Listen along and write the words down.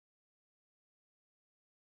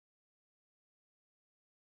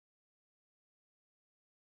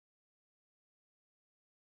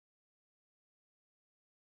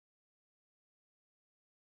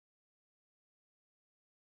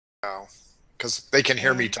Oh, because they can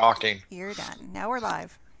hear me And talking. you're done. Now we're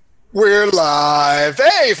live. We're live.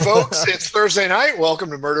 Hey, folks, it's Thursday night.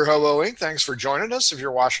 Welcome to Murder Hobo Inc. Thanks for joining us. If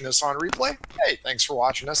you're watching us on replay, hey, thanks for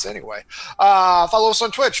watching us anyway. Follow us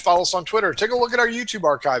on Twitch, follow us on Twitter. Take a look at our YouTube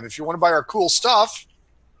archive. If you want to buy our cool stuff,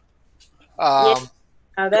 Yeah, um,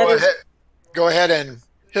 that go is. ahead, go ahead and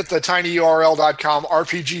hit the tinyurl.com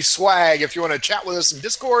RPG swag. If you want to chat with us in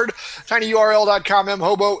Discord, tinyurl.com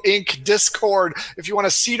mhobo inc Discord. If you want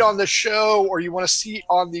a seat on the show or you want a seat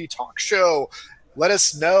on the talk show, let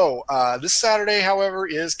us know. This Saturday, however,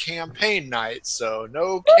 is campaign night, so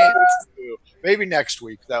no camp. Maybe next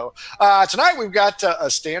week, though. Tonight we've got a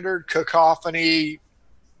standard cacophony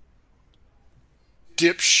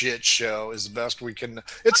dipshit show is the best we can.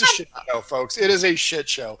 It's a shit show, folks. It is a shit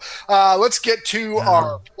show. Let's get to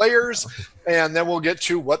our players, and then we'll get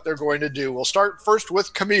to what they're going to do. We'll start first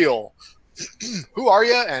with Camille. Who are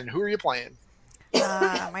you, and who are you playing?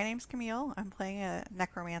 My name's Camille. I'm playing a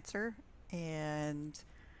necromancer, and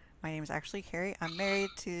my name is actually Carrie. I'm married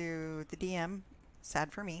to the DM.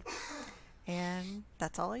 Sad for me. And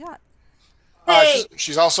that's all I got. Hey,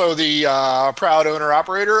 She's also the proud owner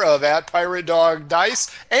operator of at Pirate Dog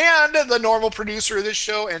Dice and the normal producer of this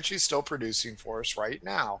show, and she's still producing for us right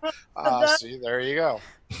now. See, there you go.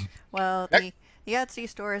 Well, Next. the Etsy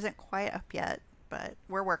store isn't quite up yet, but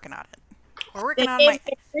we're working on it. We're they working on gave my.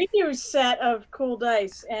 me a preview set of cool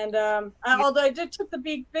dice, and although I did took the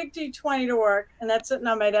big D20 to work, and that's sitting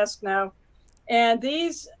on my desk now. And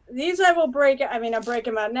these I will break. I mean, I'm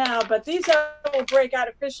breaking them out now, but these I will break out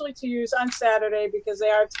officially to use on Saturday because they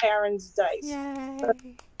are Terran's dice.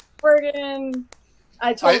 Yay! Friggin',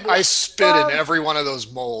 I told you. I spit in every one of those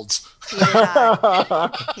molds. He did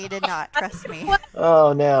not. He did not. Trust me.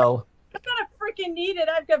 Oh no. I'm gonna freaking need it.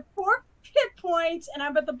 I've got 4 hit points, and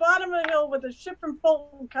I'm at the bottom of the hill with a ship from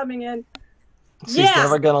Fulton coming in. She's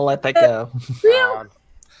never gonna let that go. Real.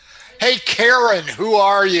 Hey, Karen, who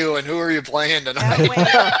are you, and who are you playing tonight? No, wait.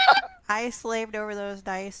 I slaved over those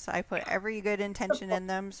dice. I put every good intention in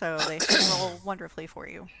them, so they roll wonderfully for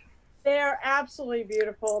you. They're absolutely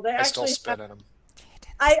beautiful. They I still actually spit in them.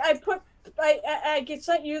 I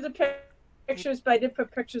sent you the pictures, but I did put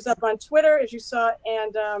pictures up on Twitter, as you saw,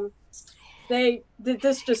 and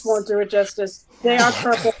this just won't do it justice. They are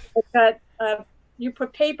purple. You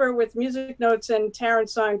put paper with music notes and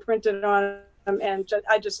Terran's song printed on them, and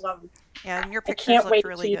I just love them. Yeah, and your I pictures can't look wait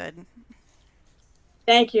really good.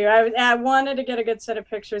 Thank you. I wanted to get a good set of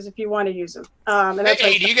pictures if you want to use them. And that's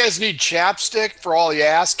Hey, do you guys need chapstick for all the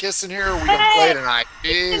ass kissing here? Or we can play tonight.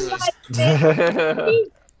 Jesus.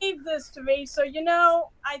 He gave this to me, so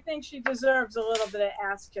I think she deserves a little bit of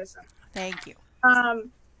ass kissing. Thank you.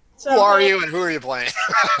 So Who are you, and who are you playing?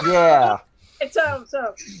 Yeah.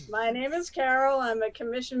 So my name is Carol. I'm a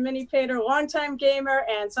commissioned mini painter, longtime gamer,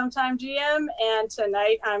 and sometime GM. And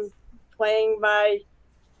tonight I'm playing my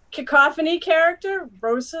Cacophony character,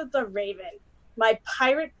 Rosa the Raven, my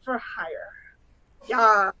pirate for hire.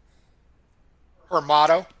 Yeah. Her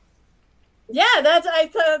motto? Yeah, I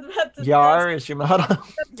thought that's Yar is your motto.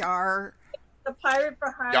 Yar. the pirate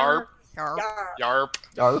for hire. Yarp. Yar. Yarp.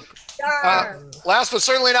 Yarp. Yar. Last but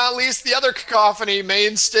certainly not least, the other Cacophony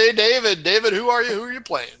mainstay, David. David, who are you? Who are you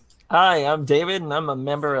playing? Hi, I'm David, and I'm a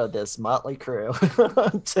member of this motley crew.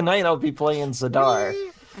 Tonight I'll be playing Zadar,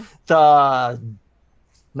 the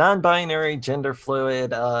non-binary, gender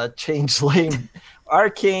fluid, changeling,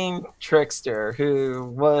 arcane trickster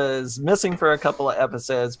who was missing for a couple of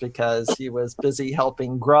episodes because he was busy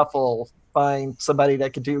helping Gruffle find somebody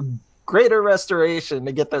that could do greater restoration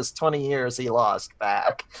to get those 20 years he lost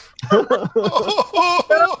back.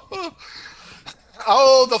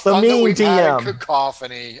 Oh, the fun that mean we've had DM. in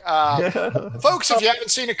Cacophony. Folks, if you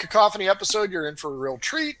haven't seen a Cacophony episode, you're in for a real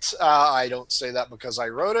treat. I don't say that because I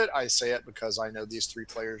wrote it. I say it because I know these 3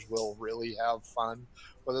 players will really have fun,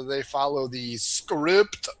 whether they follow the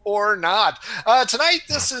script or not. Tonight,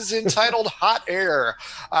 this is entitled Hot Air.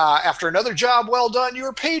 After another job well done, you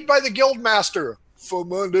are paid by the Guildmaster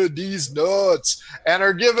from under these nuts and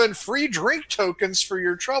are given free drink tokens for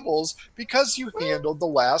your troubles because you handled the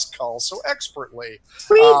last call so expertly.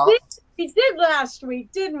 We did last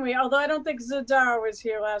week, didn't we? Although I don't think Zadar was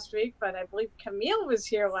here last week, but I believe Camille was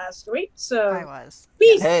here last week. So I was.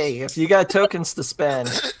 Hey, if you got tokens to spend,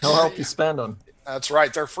 he'll help you spend them. That's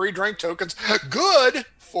right. They're free drink tokens. Good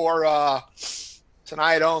for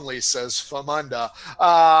tonight only, says Famunda.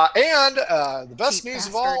 And the best Cheap news bastard.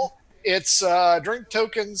 of all, it's drink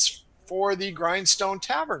tokens for the Grindstone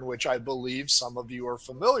Tavern, which I believe some of you are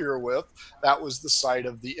familiar with. That was the site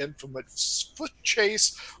of the infamous foot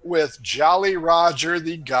chase with Jolly Roger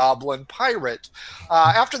the Goblin Pirate.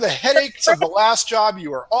 After the headaches of the last job,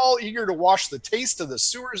 you are all eager to wash the taste of the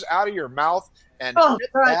sewers out of your mouth and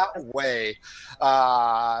hit that way.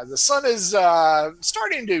 The sun is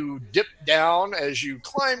starting to dip down as you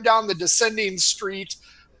climb down the descending street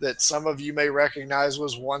that some of you may recognize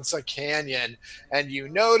was once a canyon. And you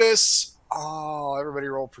notice, everybody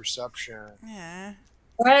roll perception. Yeah.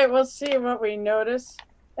 All right, we'll see what we notice.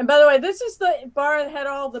 And by the way, this is the bar that had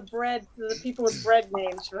all the people with bread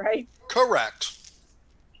names, right? Correct.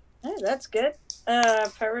 Hey, that's good.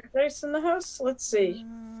 Pirate dice in the house. Let's see.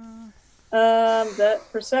 That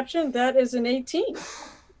perception, that is an 18.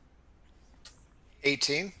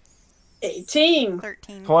 18. 18.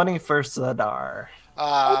 13. 20 for Zadar.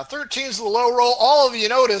 13 is the low roll. All of you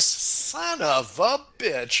notice, son of a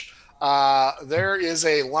bitch, there is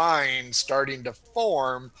a line starting to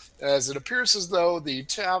form as it appears as though the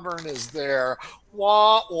tavern is there.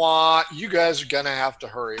 Wah, wah. You guys are going to have to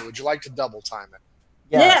hurry. Would you like to double time it?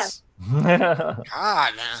 Yes.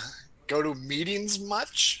 God, go to meetings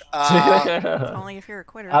much? Only if you're a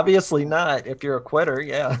quitter. Obviously not. If you're a quitter,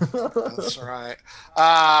 yeah. That's right.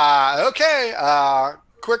 Okay.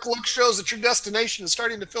 Quick look shows that your destination is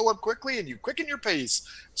starting to fill up quickly, and you quicken your pace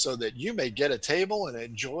so that you may get a table and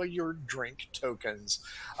enjoy your drink tokens.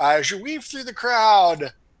 As you weave through the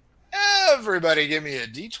crowd, everybody give me a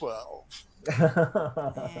D12.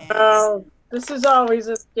 Oh, this is always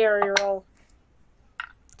a scary roll.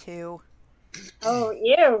 2. Oh,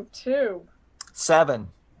 ew, 2. 7.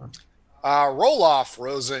 Roll off,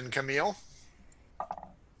 Rosa and Camille.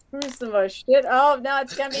 Who's the most shit? Oh, no,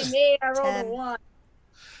 it's going to be me. I rolled 10. a 1.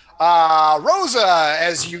 Rosa,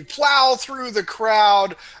 as you plow through the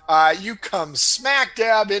crowd, you come smack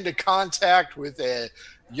dab into contact with a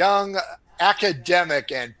young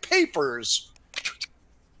academic, and papers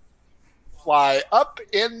fly up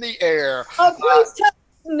in the air. Oh, please tell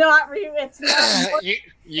me it's not.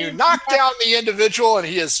 You knock down the individual, and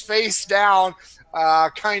he is face down,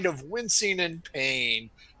 kind of wincing in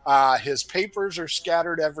pain. His papers are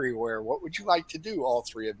scattered everywhere. What would you like to do, all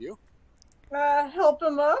three of you? Help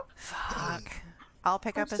him up. Fuck. I'll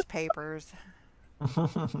pick up his papers.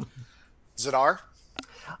 Zadar?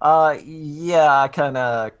 Yeah, I kind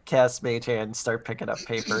of cast Mage Hand and start picking up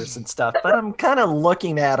papers and stuff, but I'm kind of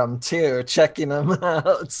looking at them too, checking them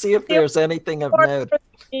out, see if there's anything of note.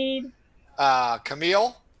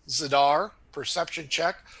 Camille, Zadar, perception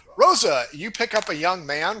check. Rosa, you pick up a young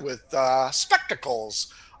man with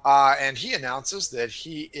spectacles, and he announces that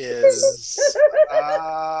he is...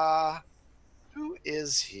 who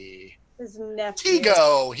is he? His nephew.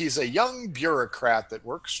 Tigo. He's a young bureaucrat that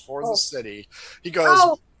works for the city. He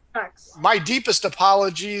goes, my deepest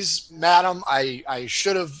apologies, madam. I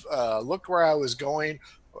should have looked where I was going.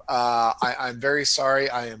 I'm very sorry.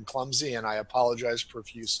 I am clumsy, and I apologize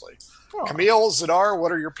profusely. Oh. Camille, Zadar,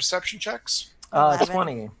 what are your perception checks?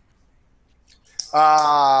 20.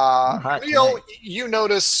 Camille, you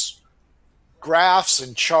notice graphs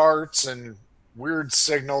and charts and weird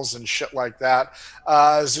signals and shit like that.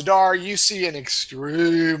 Zadar, you see an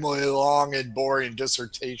extremely long and boring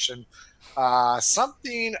dissertation.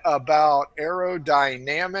 Something about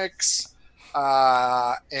aerodynamics,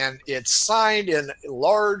 and it's signed in a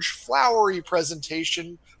large flowery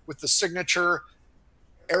presentation with the signature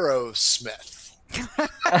Aerosmith.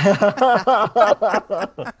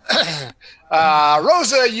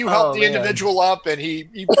 Rosa, you help the individual up, and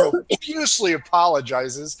he profusely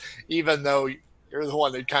apologizes, even though you're the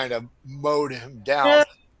one that kind of mowed him down.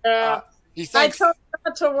 He thanks. I told you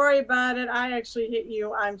not to worry about it. I actually hit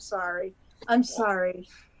you. I'm sorry. I'm sorry.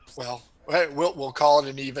 Well, we'll call it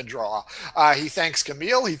an even draw. He thanks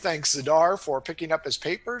Camille. He thanks Zadar for picking up his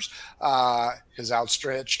papers. His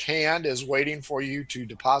outstretched hand is waiting for you to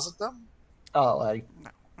deposit them. Oh,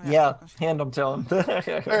 yeah, hand them to him.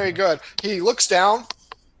 Very good. He looks down.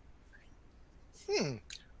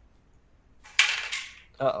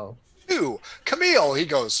 Uh-oh. Camille, he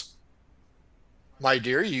goes, my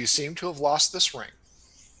dear, you seem to have lost this ring.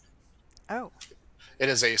 Oh. It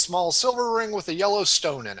is a small silver ring with a yellow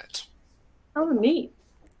stone in it. Oh, neat.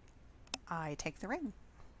 I take the ring.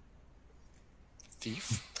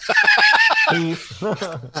 Thief.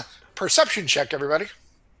 Perception check, everybody.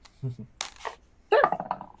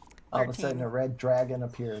 All of a sudden, a red dragon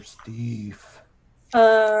appears. Thief.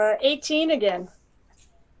 18 again.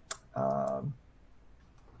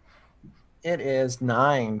 It is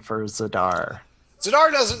 9 for Zadar.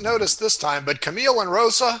 Zadar doesn't notice this time, but Camille and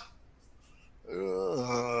Rosa,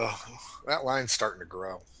 that line's starting to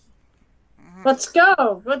grow. Let's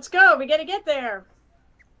go. Let's go. We got to get there.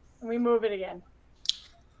 And we move it again.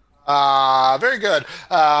 Very good.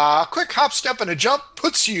 A quick hop, step, and a jump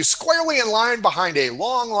puts you squarely in line behind a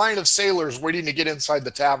long line of sailors waiting to get inside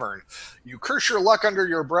the tavern. You curse your luck under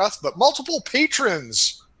your breath, but multiple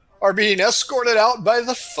patrons are being escorted out by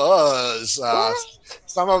the fuzz.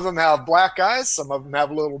 Some of them have black eyes. Some of them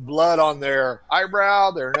have a little blood on their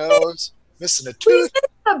eyebrow, their nose, missing a tooth.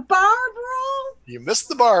 The bar brawl? You missed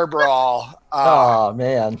the bar brawl. Oh,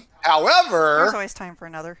 man. However, There's always time for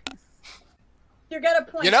another. You got a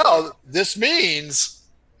point. you know, this means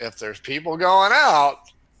if there's people going out,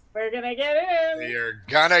 we're going to get in. you're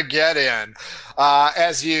gonna get in.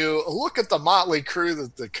 As you look at the motley crew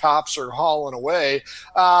that the cops are hauling away,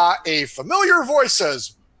 a familiar voice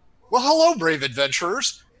says, "Well, hello, brave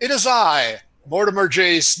adventurers. It is I, Mortimer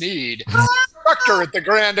J. Sneed, instructor at the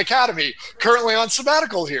Grand Academy, currently on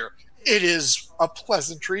sabbatical here. It is a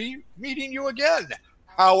pleasantry meeting you again.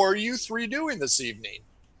 How are you three doing this evening?"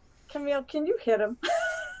 Camille, can you hit him?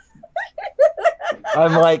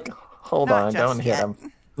 I'm like, hold Not on, just don't hit yet. him.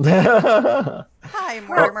 Hi,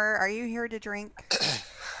 Mortimer. Are you here to drink?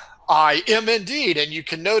 I am indeed, and you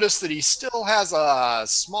can notice that he still has a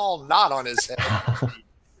small knot on his head from the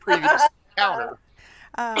previous encounter.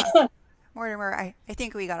 Mortimer, I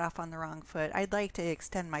think we got off on the wrong foot. I'd like to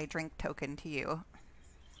extend my drink token to you.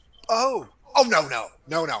 Oh,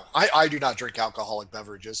 no. I do not drink alcoholic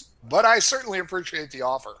beverages, but I certainly appreciate the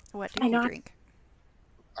offer. What do you drink?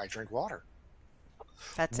 I drink water.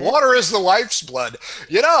 That's it? Water is the life's blood.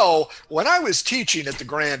 You know, when I was teaching at the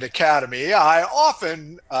Grand Academy, I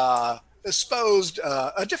often espoused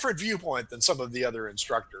a different viewpoint than some of the other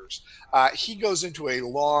instructors. He goes into a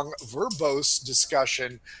long, verbose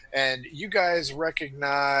discussion, and you guys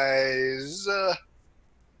recognize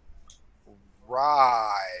Rye.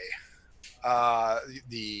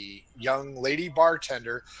 The young lady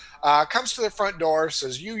bartender comes to the front door,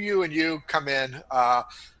 says, you, and you come in.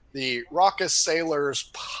 The raucous sailors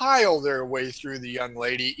pile their way through the young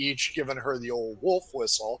lady, each giving her the old wolf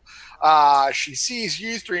whistle. She sees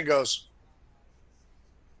you three and goes,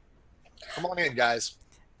 "Come on in, guys."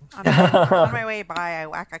 On my way by, I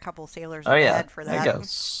whack a couple sailors in the head for that. There you go.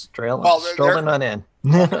 Strolling on in.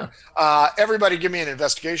 Everybody give me an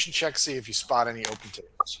investigation check, see if you spot any open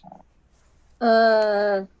tables.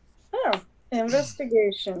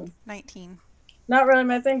 Investigation. 19. Not really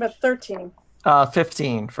my thing, but 13.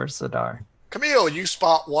 15 for Sadar. Camille, you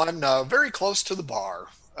spot one very close to the bar.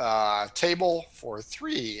 Table for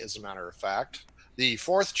three, as a matter of fact. The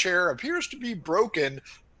fourth chair appears to be broken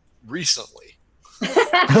recently.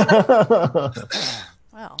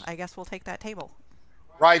 Well, I guess we'll take that table.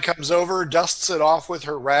 Rye comes over, dusts it off with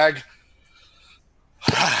her rag.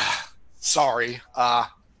 Sorry,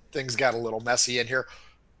 things got a little messy in here.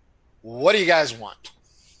 What do you guys want?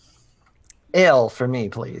 Ale for me,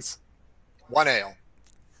 please. One ale.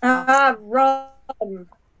 Rum.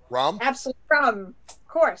 Rum? Absolute rum. Of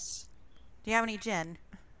course. Do you have any gin?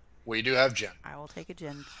 We do have gin. I will take a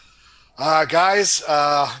gin. Guys,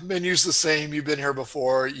 menu's the same. You've been here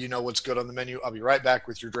before. You know what's good on the menu. I'll be right back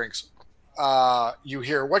with your drinks. You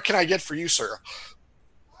hear, what can I get for you, sir?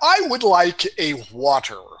 I would like a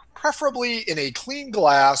water, preferably in a clean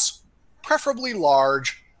glass, preferably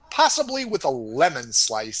large, possibly with a lemon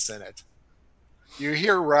slice in it. You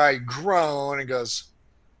hear Rye groan and goes,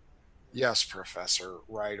 "Yes, Professor,"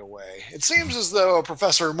 right away. It seems as though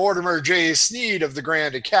Professor Mortimer J. Sneed of the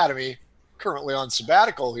Grand Academy, currently on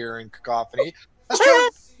sabbatical here in Cacophony, has chosen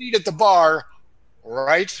a seat at the bar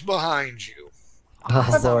right behind you.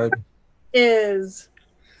 Oh, Lord.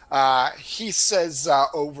 He says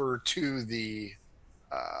over to the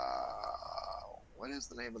what is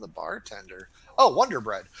the name of the bartender? Oh, Wonder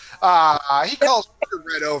Bread. He calls Wonder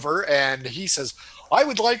Bread over and he says, "I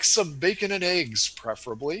would like some bacon and eggs,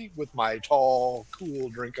 preferably, with my tall, cool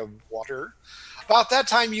drink of water." About that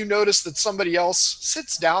time, you notice that somebody else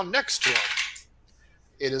sits down next to him.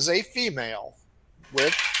 It is a female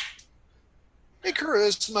with a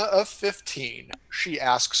charisma of 15. She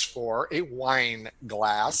asks for a wine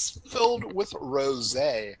glass filled with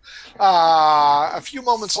rosé. A few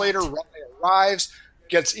moments later, Rye arrives,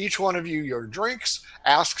 gets each one of you your drinks,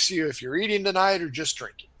 asks you if you're eating tonight or just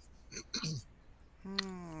drinking.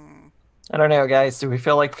 I don't know, guys. Do we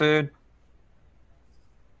feel like food?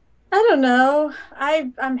 I don't know.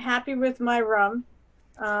 I'm happy with my rum.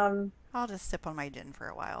 I'll just sip on my gin for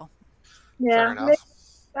a while. Yeah, Fair enough.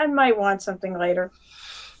 I might want something later.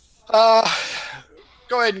 Go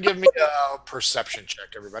ahead and give me a perception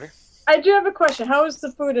check, everybody. I do have a question. How is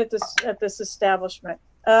the food at this establishment?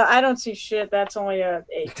 I don't see shit. That's only a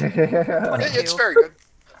 8. It's very good.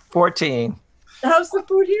 14. How's the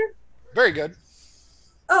food here? Very good.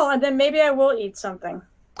 Oh, and then maybe I will eat something.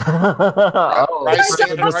 Oh, Right, for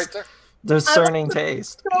standing the right there. discerning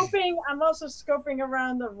taste. I'm also scoping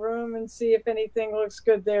around the room and see if anything looks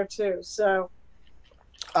good there too. So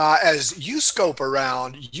As you scope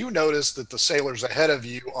around, you notice that the sailors ahead of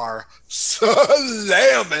you are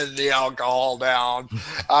slamming the alcohol down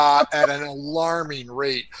at an alarming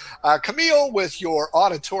rate. Camille, with your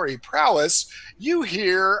auditory prowess, you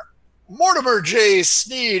hear Mortimer J.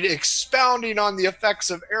 Sneed expounding on the effects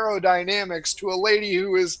of aerodynamics to a lady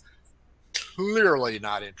who is clearly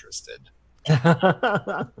not interested.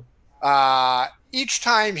 Each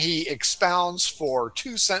time he expounds for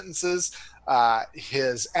 2 sentences,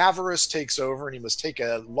 his avarice takes over and he must take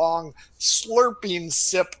a long slurping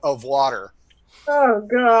sip of water. oh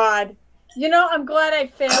God. You know, I'm glad I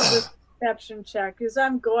failed this perception check because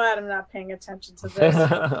I'm glad I'm not paying attention to this.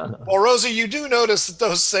 Well, Rosie, you do notice that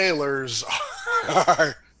those sailors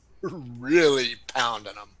are really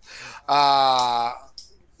pounding them.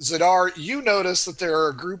 Zadar, you notice that there are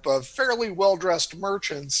a group of fairly well-dressed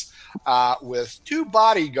merchants with 2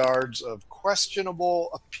 bodyguards of questionable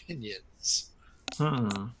opinions.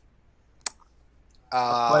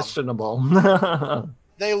 Questionable.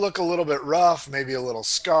 They look a little bit rough, maybe a little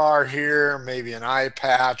scar here, maybe an eye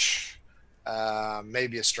patch,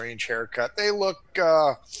 maybe a strange haircut. They look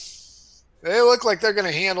like they're going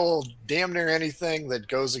to handle damn near anything that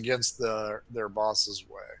goes against their boss's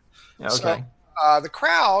way. Okay. So, the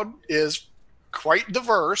crowd is quite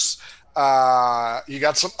diverse. You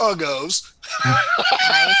got some uggos.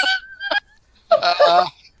 Nice.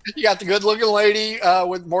 You got the good-looking lady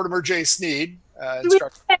with Mortimer J. Sneed. Do we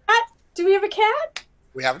have a cat? Do we have a cat?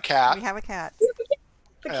 We have a cat. We have a cat.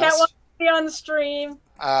 The cat wants to be on the stream.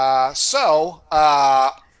 So,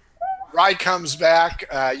 Rye comes back.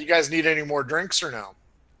 You guys need any more drinks or no?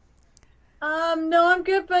 No, I'm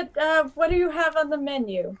good. But what do you have on the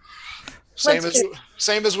menu?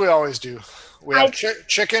 Same as we always do. We have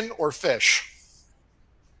chicken or fish.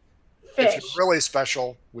 Fish. If you're really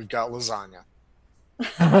special, we've got lasagna.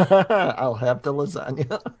 I'll have the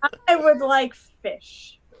lasagna. I would like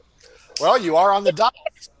fish. Well, you are on the diet,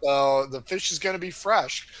 so the fish is going to be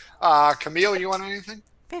fresh. Camille, you want anything?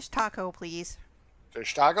 Fish taco, please.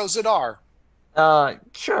 Fish taco, Zadar.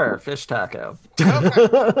 Sure, fish taco.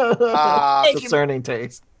 Okay. Discerning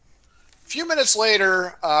taste. A few minutes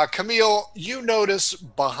later, Camille, you notice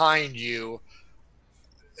behind you,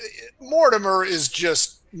 Mortimer is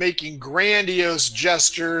just making grandiose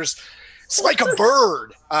gestures. It's like a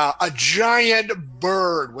bird, a giant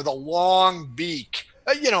bird with a long beak,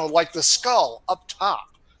 like the skull up top.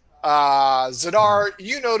 Zadar,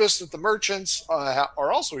 you notice that the merchants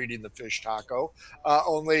are also eating the fish taco,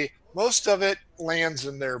 only most of it lands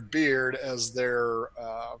in their beard as their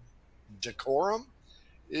decorum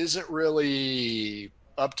isn't really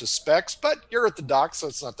up to specs, but you're at the dock, so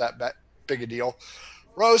it's not that big a deal.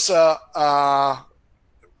 Rosa,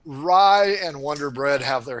 Rye and Wonder Bread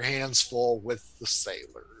have their hands full with the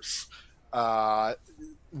sailors.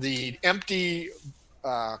 The empty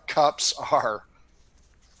cups are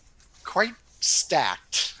quite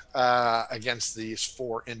stacked against these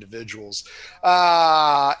 4 individuals.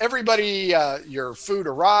 Everybody, your food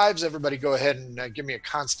arrives. Everybody go ahead and give me a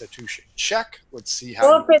constitution check. Let's see how.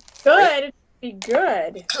 Well, if it's good, it'd be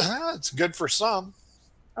good. It's good for some.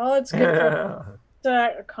 Oh, it's good for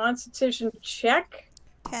a constitution check.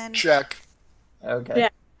 10. Check. Okay. Yeah.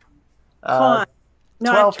 Uh,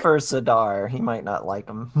 Not 12 for Zadar. He might not like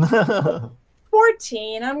him.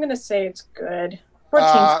 14. I'm gonna say it's good.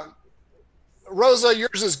 14. Rosa,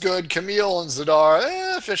 yours is good. Camille and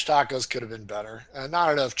Zadar, fish tacos could have been better.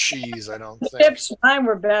 Not enough cheese, I don't think. Chips, mine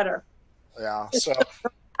were better. Yeah, so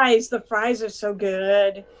The fries are so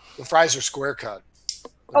good. the fries are square cut.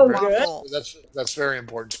 Oh, Very- good. That's very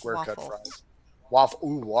important. Square cut Waffle. fries.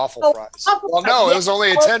 Waffle Oh, fries. waffle Well, fries, no, yeah. it was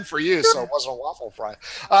only a 10 for you, so it wasn't a waffle fry.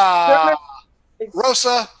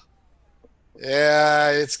 Rosa, yeah,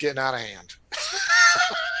 it's getting out of hand.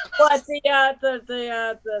 What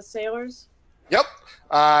the sailors? Yep.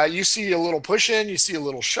 You see a little pushing, you see a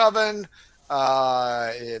little shoving.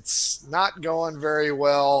 It's not going very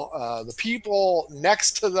well. The people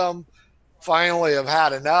next to them finally have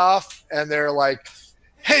had enough, and they're like,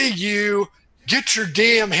 "Hey, you, get your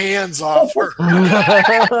damn hands off her."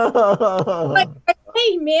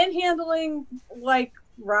 Hey, manhandling like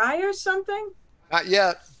Rye or something? Not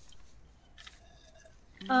yet.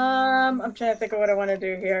 I'm trying to think of what I want to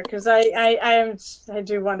do here because I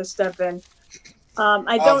do want to step in.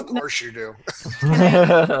 I don't Of course you do. Can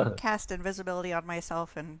I cast invisibility on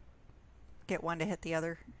myself and get one to hit the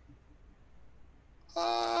other?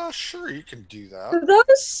 Sure, you can do that. Do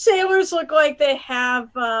those sailors look like they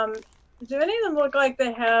have? Do any of them look like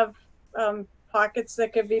they have pockets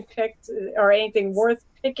that could be picked or anything worth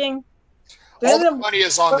picking? Do All any the of them- money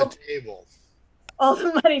is on the table. All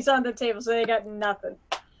the money's on the table, so they got nothing.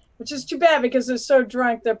 Which is too bad because they're so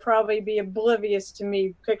drunk they'll probably be oblivious to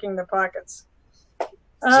me picking the pockets.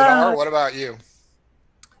 Zadar, what about you?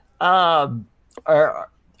 Are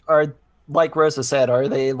like Rosa said, are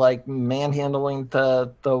they like manhandling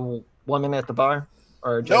the woman at the bar?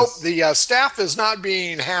 Or just... Nope, the staff is not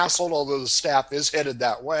being hassled, although the staff is headed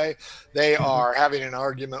that way. They are having an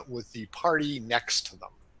argument with the party next to them.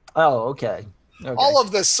 Oh, okay. All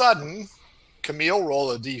of the sudden, Camille,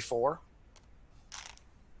 roll a d4.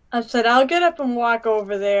 I said I'll get up and walk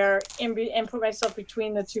over there and put myself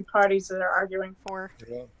between the two parties that are arguing. 4.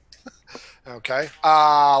 Okay.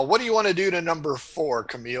 What do you want to do to number 4,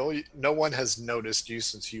 Camille? No one has noticed you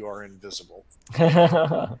since you are invisible.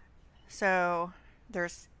 So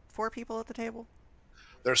there's 4 people at the table?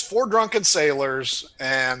 There's 4 drunken sailors,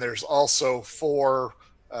 and there's also 4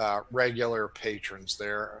 regular patrons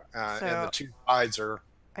there. And the 2 sides are...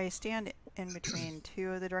 I stand in between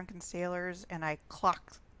 2 of the drunken sailors, and I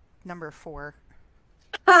clock number 4.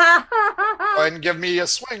 Go ahead and give me a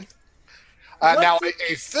swing. Now,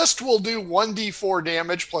 a fist will do 1d4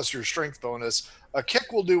 damage plus your strength bonus. A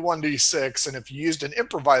kick will do 1d6, and if you used an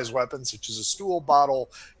improvised weapon, such as a stool,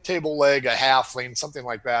 bottle, table leg, a halfling, something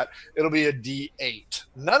like that, it'll be a d8.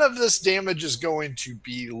 None of this damage is going to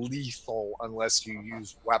be lethal unless you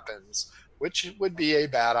use weapons, which would be a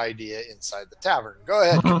bad idea inside the tavern. Go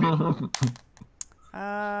ahead, Camille.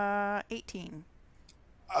 18.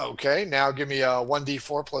 Okay, now give me a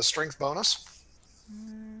 1d4 plus strength bonus.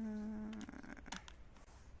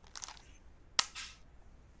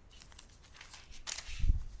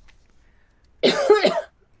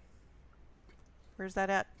 Where's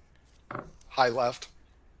that at? High left.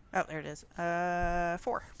 Oh, there it is.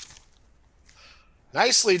 4.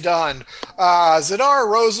 Nicely done. Zadar,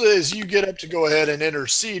 Rosa, as you get up to go ahead and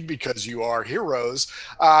intercede because you are heroes,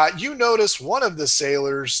 you notice one of the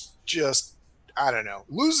sailors just, I don't know,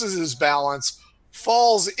 loses his balance,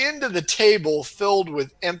 falls into the table filled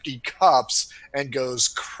with empty cups, and goes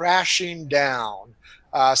crashing down.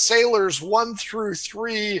 Sailors 1 through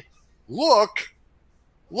 3 look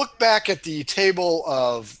back at the table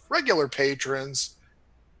of regular patrons.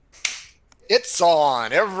 It's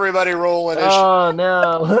on. Everybody roll initiative. Oh,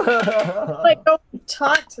 no. Like, go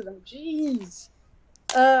talk to them. Jeez.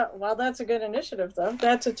 Well, that's a good initiative, though.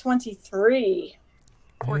 That's a 23.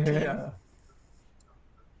 14. Yeah.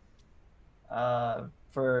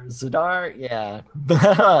 For Zadar, yeah.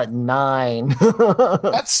 9.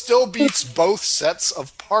 That still beats both sets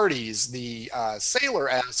of parties. The sailor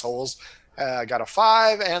assholes got a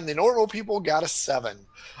 5, and the normal people got a 7.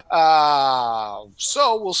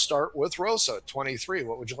 So we'll start with Rosa, 23.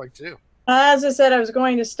 What would you like to do? As I said, I was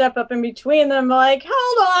going to step up in between them, like,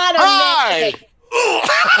 hold on a minute.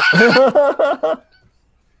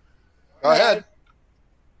 Go ahead.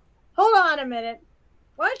 Hold on a minute.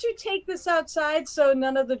 Why don't you take this outside so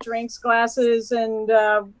none of the drinks, glasses, and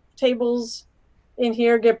tables in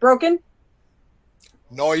here get broken?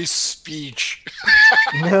 Nice speech.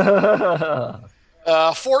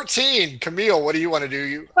 14. Camille, what do you want to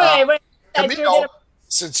do? Wait. Camille,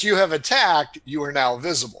 since you have attacked, you are now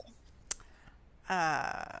visible.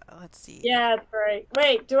 Let's see. Yeah, that's right.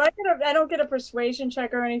 Wait, I don't get a persuasion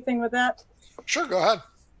check or anything with that? Sure, go ahead.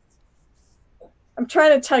 I'm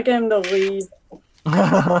trying to tug him to leave.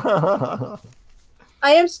 I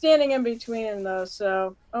am standing in between them, though,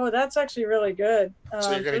 so... Oh, that's actually really good.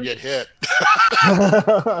 So you're going to get hit.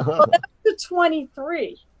 Well, that's a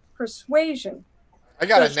 23. Persuasion. I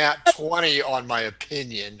got a nat 20 on my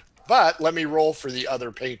opinion, but let me roll for the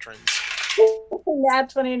other patrons. Nat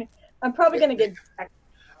 20. I'm probably going to get back.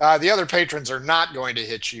 The other patrons are not going to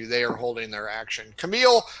hit you. They are holding their action.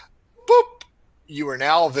 Camille, boop, you are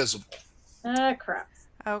now visible. Ah, crap.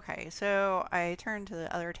 Okay, so I turn to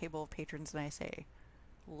the other table of patrons and I say,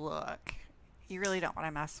 look, you really don't want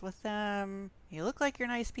to mess with them. You look like you're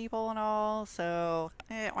nice people and all, so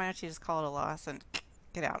why don't you just call it a loss and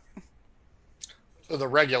get out? So the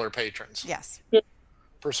regular patrons. Yes.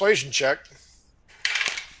 Persuasion check.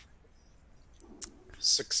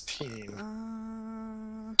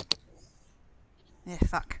 16.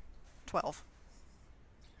 Fuck. 12.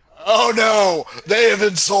 Oh no! They have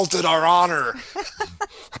insulted our honor.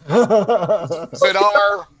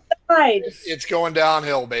 Zadar, Right. it's going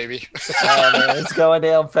downhill, baby. Oh, man, it's going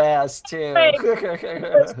down fast, too. Right.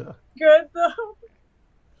 Good, though.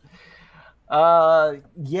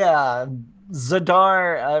 Yeah,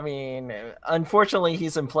 Zadar, I mean, unfortunately,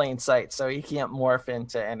 he's in plain sight, so he can't morph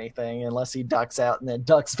into anything unless he ducks out and then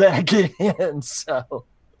ducks back in. So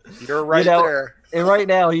You're right there. And right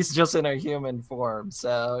now, he's just in a human form.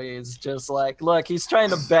 So he's just like, look, he's trying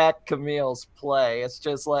to back Camille's play. It's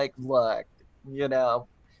just like, look,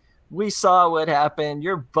 we saw what happened.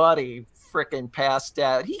 Your buddy freaking passed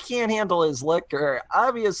out. He can't handle his liquor.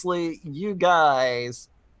 Obviously, you guys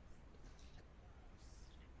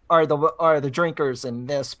are the drinkers in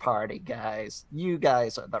this party, guys. You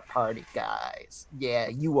guys are the party guys. Yeah,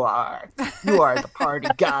 you are. You are the party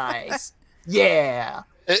guys. Yeah.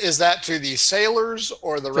 Is that to the sailors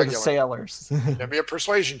or the regular? To the sailors. That'd be a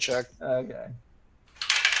persuasion check. Okay.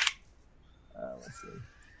 Let's see.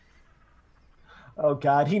 Oh,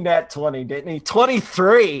 God. He nat 20, didn't he?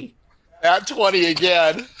 23. Nat 20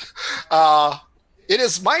 again. It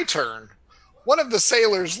is my turn. One of the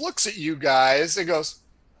sailors looks at you guys and goes,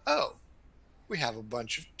 oh, we have a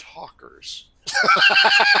bunch of talkers.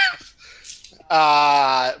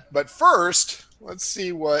 But first, let's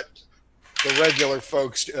see what the regular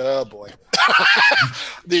folks do. Oh, boy.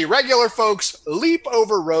 The regular folks leap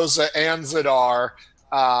over Rosa and Zadar.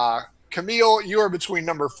 Camille, you are between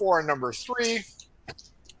number 4 and number 3.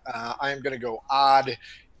 I am going to go odd,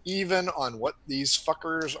 even on what these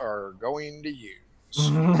fuckers are going to use.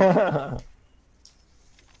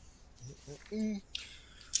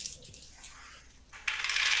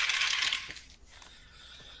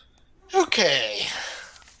 Okay.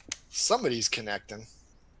 Somebody's connecting.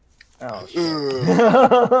 Oh,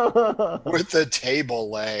 with the table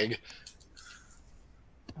leg.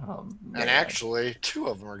 Oh, and actually, 2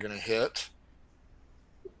 of them are going to hit.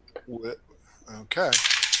 Okay.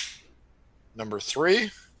 Number 3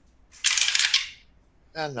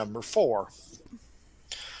 and number 4.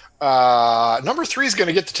 Number 3 is going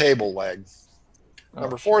to get the table leg.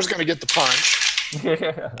 Number 4 is going to get the punch.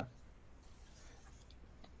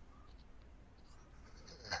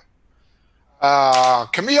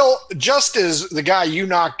 Camille, just as the guy you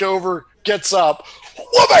knocked over gets up,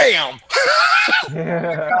 wha-bam!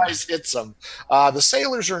 Guys hits him. The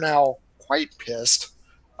sailors are now quite pissed,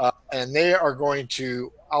 and they are going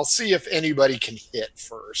to. I'll see if anybody can hit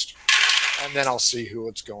first, and then I'll see who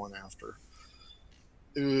it's going after.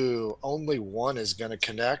 Ooh, only one is going to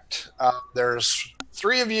connect. There's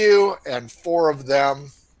 3 of you and 4 of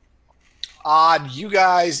them. Odd, you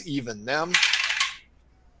guys, even them.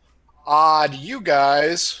 Odd, you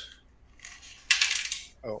guys.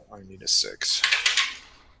 Oh, I need a 6.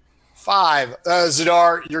 5.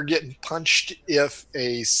 Zadar, you're getting punched if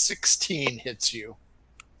a 16 hits you.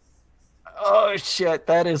 Oh, shit.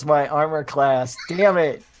 That is my armor class. Damn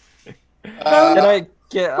it. Can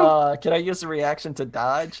I use the reaction to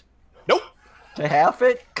dodge? Nope. To half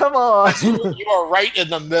it? Come on. You are right in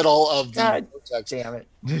the middle of the vortex. Damn it.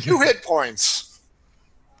 2 hit points.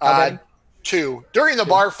 2. During the 2.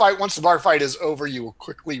 bar fight, once the bar fight is over, you will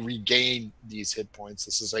quickly regain these hit points.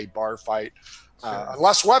 This is a bar fight. Sure.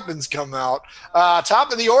 Unless weapons come out.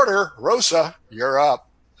 Top of the order, Rosa, you're up.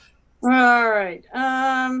 All right.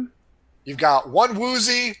 You've got 1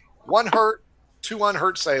 woozy, 1 hurt, 2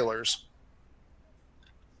 unhurt sailors.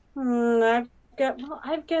 I've got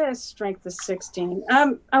a strength of 16.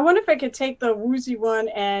 I wonder if I could take the woozy one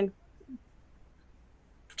and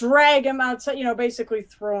drag him outside, basically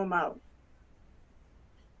throw him out.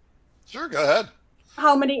 Sure, go ahead.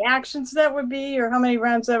 How many actions that would be, or how many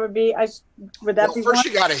rounds that would be? Would that be first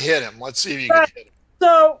one? You got to hit him. Let's see if you can hit him.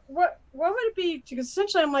 So what would it be? Because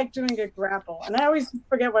essentially I'm like doing a grapple, and I always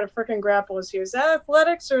forget what a freaking grapple is here. Is that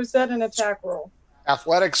athletics or is that an attack roll?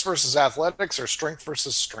 Athletics versus athletics, or strength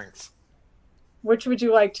versus strength? Which would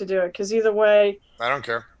you like to do it? Because either way, I don't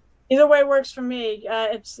care. Either way works for me.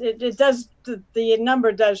 It does the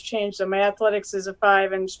number does change. So my athletics is a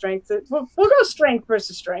 5 and strength. We'll go strength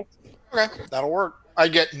versus strength. Okay, that'll work. I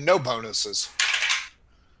get no bonuses.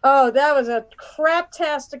 Oh, that was a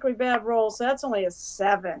craptastically bad roll. So that's only a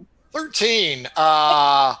 7. 13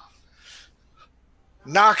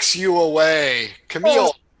 knocks you away.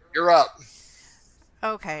 Camille, you're up.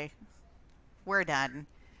 Okay, we're done.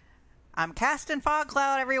 I'm casting Fog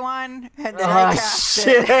Cloud, everyone, and then I cast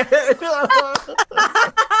it.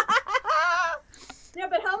 Yeah,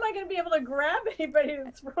 but how am I going to be able to grab anybody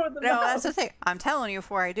and throw them out? No, that's the thing. I'm telling you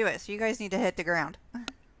before I do it, so you guys need to hit the ground.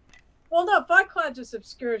 Well, no, Fog Cloud just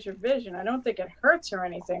obscures your vision. I don't think it hurts or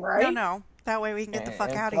anything, right? No. That way we can get the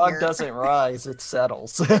fuck out of here. Fog doesn't rise, it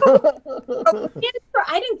settles. I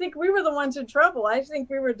didn't think we were the ones in trouble. I think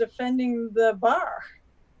we were defending the bar.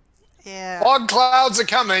 Yeah. Fog clouds are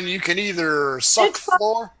coming. You can either suck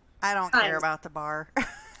floor. I don't care about the bar.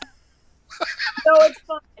 No, it's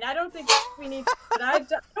fine. I don't think we need to, but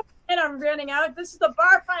I'm running out. This is the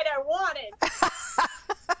bar fight I wanted.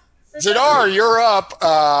 Zadar, you're up.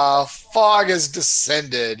 Fog has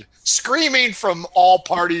descended, screaming from all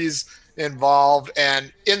parties involved,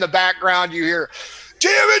 and in the background you hear,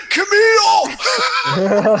 "Damn it, Camille!"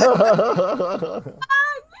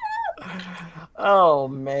 Oh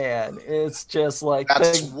man, it's just like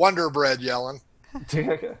That's Wonder Bread yelling.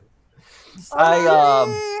 I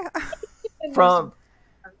from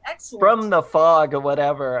Excellent. the fog or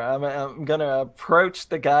whatever, I'm gonna approach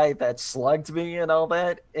the guy that slugged me and all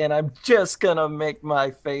that, and I'm just gonna make my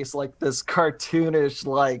face like this cartoonish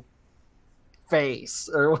like face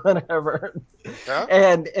or whatever. Yeah?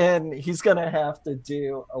 And he's gonna have to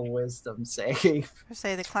do a wisdom save.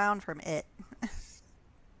 Say the clown from It.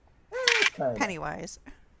 Kinda. Pennywise.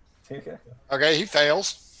 Okay, he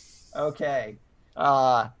fails. Okay.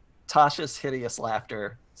 Tasha's hideous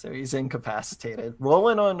laughter. So he's incapacitated,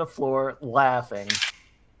 rolling on the floor, laughing.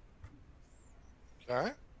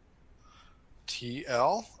 Okay.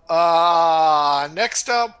 TL. Next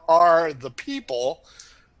up are the people.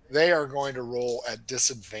 They are going to roll at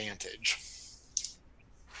disadvantage.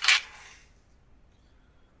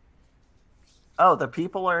 Oh, the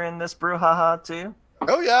people are in this brouhaha too?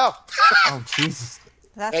 Oh, yeah. Oh, Jesus.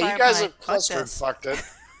 That's Yeah, why you guys I'm have like, fuck clustered this. fucked it.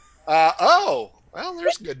 Well,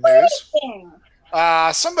 there's good news.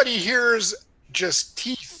 Somebody hears just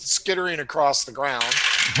teeth skittering across the ground.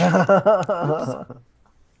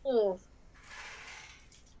 Ooh.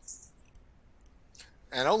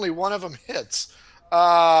 And only one of them hits.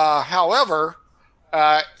 However,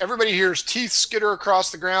 everybody hears teeth skitter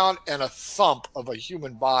across the ground and a thump of a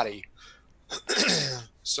human body.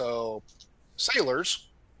 So, sailors.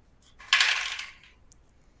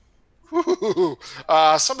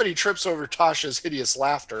 Somebody trips over Tasha's hideous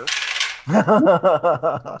laughter.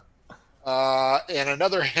 And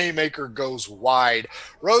another haymaker goes wide.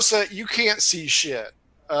 Rosa, you can't see shit.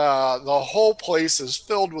 The whole place is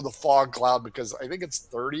filled with a fog cloud because I think it's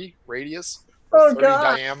 30 radius or 30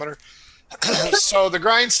 diameter. So the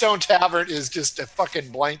Grindstone Tavern is just a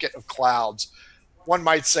fucking blanket of clouds. One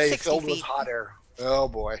might say filled with hot air. Oh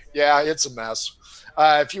boy. Yeah, it's a mess.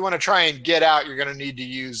 If you want to try and get out, you're going to need to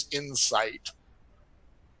use insight.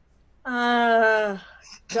 God,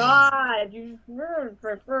 you all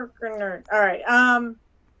right.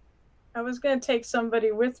 I was gonna take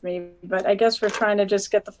somebody with me, but I guess we're trying to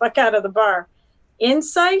just get the fuck out of the bar.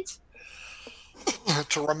 Insight?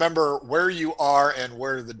 To remember where you are and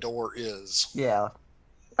where the door is. Yeah.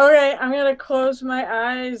 Okay, I'm gonna close my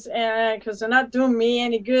eyes and because they're not doing me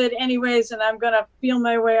any good anyways, and I'm gonna feel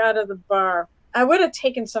my way out of the bar. I would have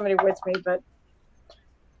taken somebody with me, but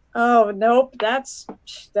oh nope, that's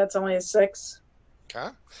only a 6. Okay.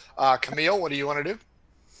 Camille, what do you want to do?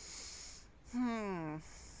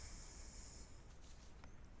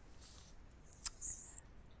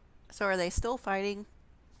 So are they still fighting?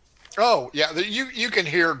 Oh, yeah. You can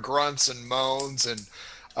hear grunts and moans and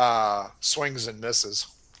swings and misses.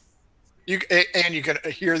 You can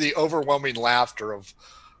hear the overwhelming laughter of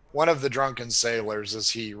one of the drunken sailors as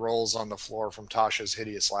he rolls on the floor from Tasha's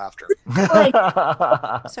hideous laughter.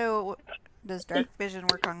 So does dark vision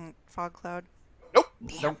work on fog cloud? Nope.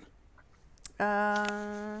 Nope.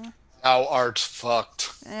 Thou art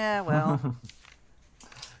fucked. Yeah, well.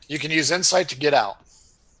 You can use insight to get out.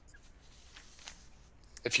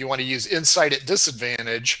 If you want to use insight at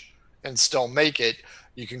disadvantage and still make it,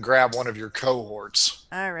 you can grab one of your cohorts.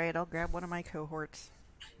 All right, I'll grab one of my cohorts.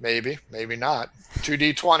 Maybe, maybe not.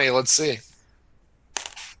 2d20, let's see.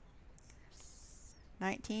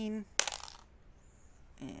 19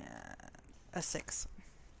 and a 6.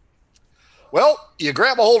 Well, you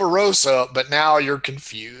grab a hold of Rosa, but now you're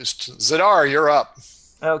confused. Zadar, you're up.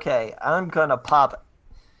 Okay, I'm gonna pop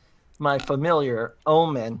my familiar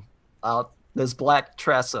Omen out, this black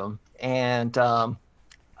Tressum, and I'm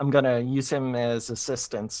gonna use him as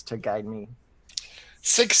assistance to guide me.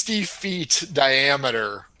 60 feet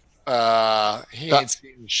diameter. He ain't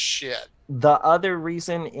seen shit. The other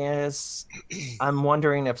reason is I'm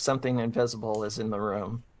wondering if something invisible is in the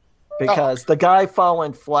room. Because the guy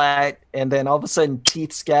falling flat and then all of a sudden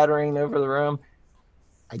teeth scattering over the room,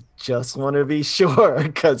 I just want to be sure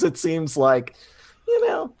because it seems like, he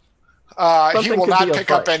will not pick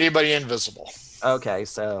up anybody invisible. Okay,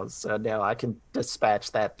 so now I can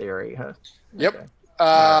dispatch that theory, huh? Yep. Okay.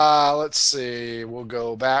 Let's see. We'll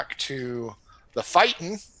go back to the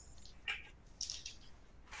fighting.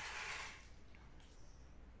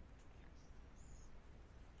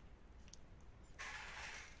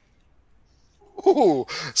 Ooh,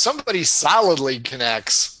 somebody solidly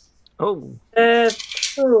connects. Oh.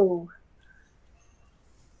 True.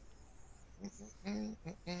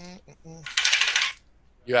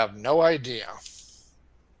 You have no idea.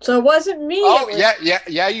 So it wasn't me. Oh, it was,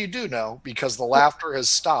 yeah, you do know because the laughter has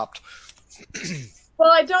stopped.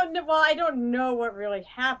 Well, I don't know. Well, I don't know what really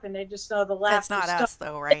happened. I just know the laughter. It's not stopped. us,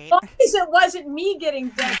 though, right? As long as it wasn't me getting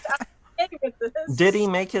decked, I'm okay with this. Did he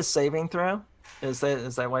make his saving throw? Is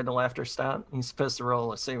that why the laughter stopped? He's supposed to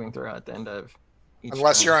roll a saving throw at the end of each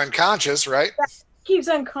Unless turn. you're unconscious, right? He's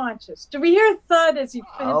unconscious. Do we hear a thud as he?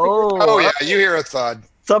 Oh, yeah, you hear a thud.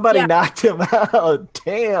 Somebody knocked him out.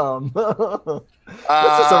 Damn.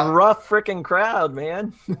 This is a rough freaking crowd,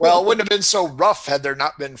 man. Well, it wouldn't have been so rough had there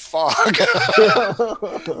not been fog.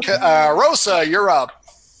 Rosa, you're up.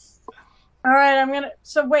 All right, I'm gonna.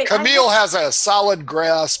 So wait. Camille has a solid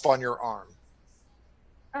grasp on your arm.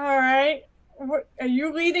 All right. Are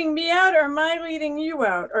you leading me out, or am I leading you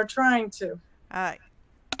out, or trying to?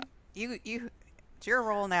 It's your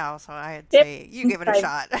roll now, so I'd say you give it a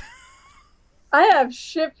shot. I have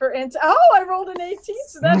shit for int. Oh, I rolled an 18,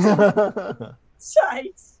 so that's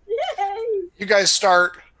nice. Yay! You guys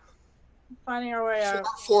start Finding our way out.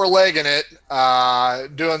 four-legging it,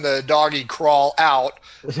 doing the doggy crawl out.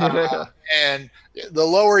 And the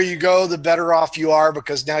lower you go, the better off you are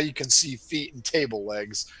because now you can see feet and table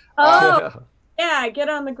legs. Oh, yeah, get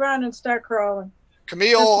on the ground and start crawling.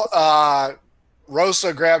 Camille,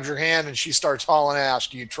 Rosa grabs your hand and she starts hauling ass.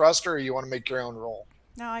 Do you trust her or you want to make your own roll?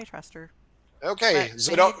 No, I trust her. Okay,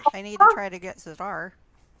 I need to try to get Zadar.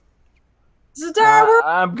 Zadar,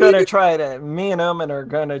 I'm going to try to, me and Omen are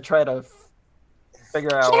going to try to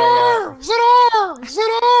figure out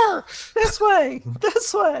Zadar! This way.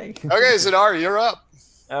 Okay, Zadar, you're up.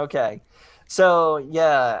 Okay. So,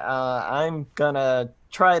 yeah, I'm going to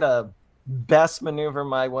try to best maneuver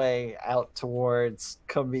my way out towards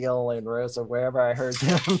Camille and Rosa, wherever I heard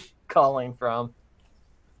them calling from.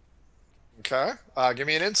 Okay, give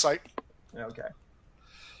me an insight. Okay.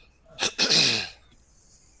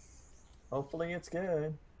 Hopefully it's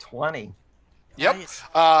good. 20. Yep. Nice.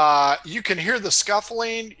 You can hear the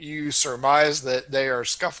scuffling. You surmise that they are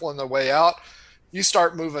scuffling their way out. You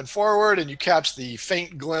start moving forward and you catch the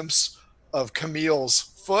faint glimpse of Camille's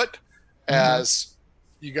foot as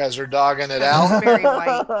you guys are dogging it out. Very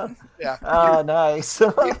white. Yeah. Oh, nice.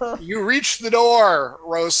 You reach the door,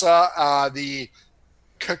 Rosa. The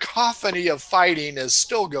cacophony of fighting is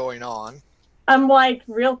still going on. I'm like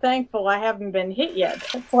real thankful I haven't been hit yet.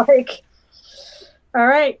 It's like, all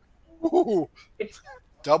right. Ooh,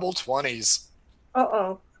 double 20s.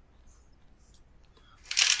 Uh-oh.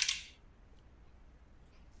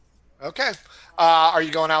 Okay. Are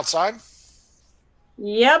you going outside?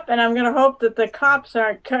 Yep, and I'm gonna hope that the cops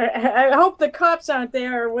aren't. I hope the cops aren't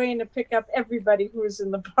there waiting to pick up everybody who's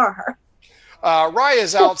in the bar.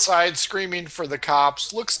 Raya's outside screaming for the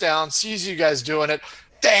cops, looks down, sees you guys doing it.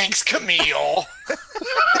 Thanks, Camille.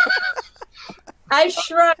 I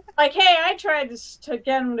shrug, like, hey, I tried to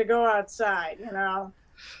get him to go outside, you know.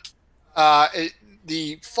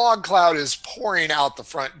 The fog cloud is pouring out the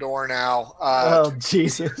front door now. Oh,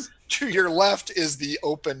 Jesus. To your left is the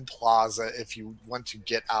open plaza if you want to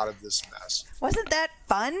get out of this mess. Wasn't that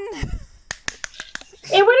fun?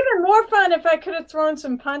 It would have been more fun if I could have thrown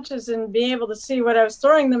some punches and be able to see what I was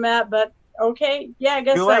throwing them at, but okay, yeah, I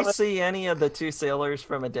guess Do that I was... see any of the two sailors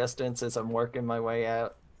from a distance as I'm working my way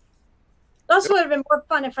out? It also would have been more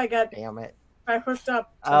fun if I Damn it. hooked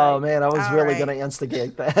up tonight. Oh, man, I was All really right. going to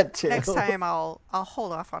instigate that, too. Next time I'll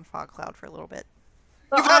hold off on Fog Cloud for a little bit.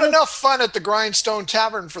 You've had enough fun at the Grindstone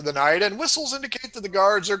Tavern for the night, and whistles indicate that the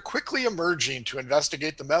guards are quickly emerging to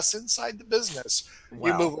investigate the mess inside the business. Wow.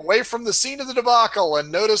 You move away from the scene of the debacle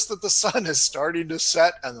and notice that the sun is starting to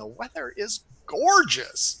set and the weather is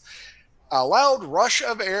gorgeous. A loud rush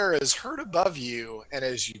of air is heard above you, and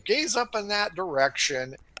as you gaze up in that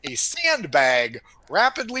direction, a sandbag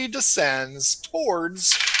rapidly descends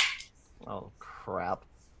towards Oh, crap.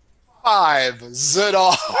 5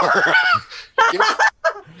 Zadar.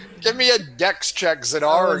 Give me a dex check,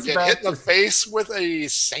 Zadar, or get hit in the face with a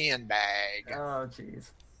sandbag. Oh, jeez.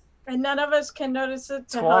 And none of us can notice it.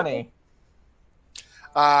 To help 20.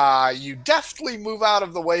 You deftly move out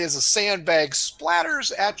of the way as a sandbag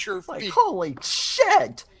splatters at your Like, feet. holy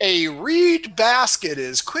shit! A reed basket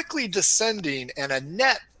is quickly descending, and a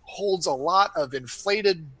net holds a lot of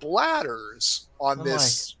inflated bladders on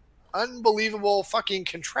this unbelievable fucking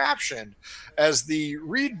contraption. As the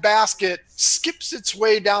reed basket skips its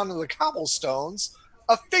way down to the cobblestones,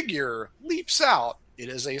 a figure leaps out. It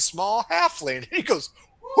is a small halfling. He goes,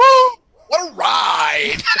 "Woo! What a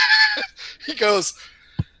ride!" He goes,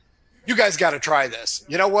 "You guys got to try this.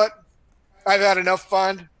 You know what? I've had enough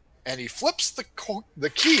fun." And he flips the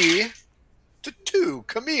key to 2,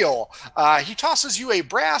 Camille. He tosses you a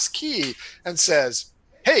brass key and says,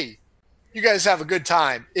 hey, you guys have a good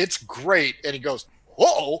time. It's great. And he goes,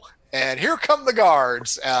 whoa. And here come the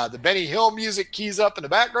guards. The Benny Hill music keys up in the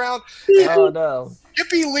background. Oh, no.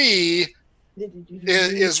 Skippy Lee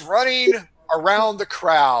is running around the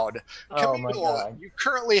crowd. Oh, my Camille, God. you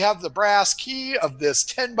currently have the brass key of this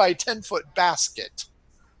 10 by 10 foot basket.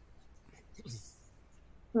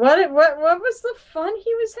 What was the fun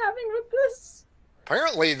he was having with this?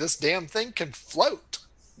 Apparently, this damn thing can float.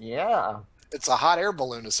 Yeah. It's a hot air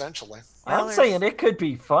balloon, essentially. Well, I'm saying it could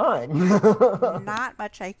be fun. Not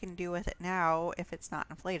much I can do with it now if it's not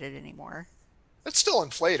inflated anymore. It's still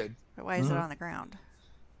inflated. But why is it on the ground?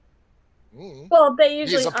 Well, they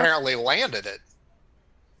usually He's apparently landed it.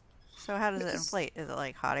 So how does it inflate? Is it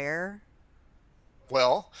like hot air?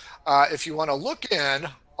 Well, if you want to look in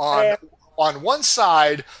on one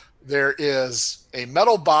side, there is a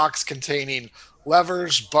metal box containing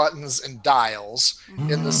levers, buttons, and dials.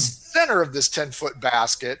 In the center of this 10-foot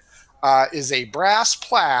basket is a brass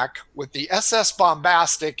plaque with the SS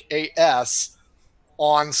Bombastic AS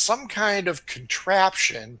on some kind of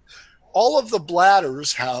contraption. All of the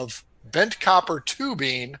bladders have bent copper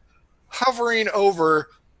tubing hovering over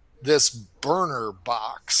this burner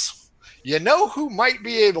box. You know who might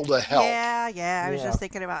be able to help? Yeah. I was just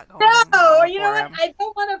thinking about going. No, you know what? I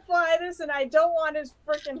don't want to fly this, and I don't want his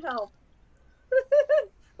freaking help.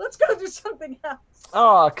 Let's go do something else.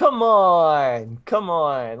 Oh, come on.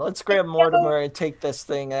 Let's grab Mortimer and take this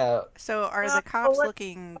thing out. So are the cops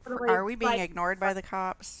looking? Are we being ignored by the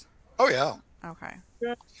cops? Oh, yeah. Okay.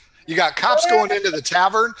 You got cops going into the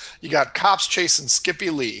tavern. You got cops chasing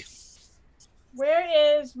Skippy Lee.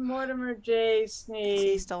 Where is Mortimer J. Is he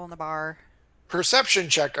Sneed? still in the bar? Perception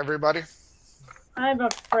check, everybody. I'm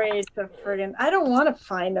afraid to friggin'. I don't want to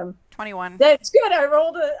find him. 21. That's good. I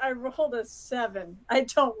rolled a 7. I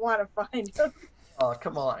don't want to find him. Oh,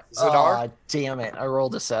 come on. Zadar? Oh, damn it. I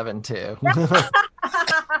rolled a 7 too.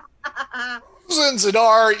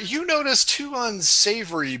 Zadar, you notice 2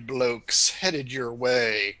 unsavory blokes headed your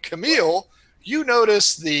way. Camille, you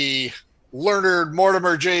notice the learned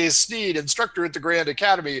Mortimer J. Sneed, instructor at the Grand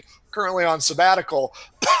Academy, currently on sabbatical,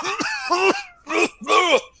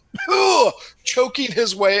 choking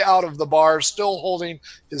his way out of the bar, still holding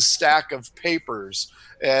his stack of papers.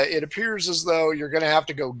 It appears as though you're going to have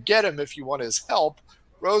to go get him if you want his help.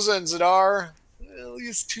 Rosa and Zadar, well,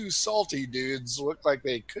 these 2 salty dudes look like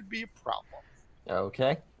they could be a problem.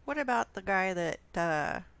 Okay. What about the guy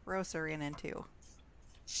that Rosa ran into?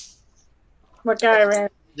 What guy ran?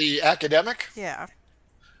 The academic? Yeah.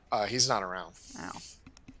 He's not around. Oh.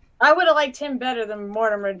 I would have liked him better than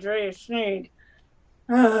Mortimer J. Sneed.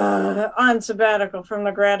 On sabbatical from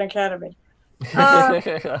the Grand Academy. So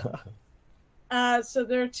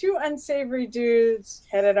there are 2 unsavory dudes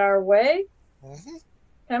headed our way. Mm-hmm.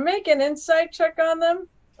 Can I make an insight check on them?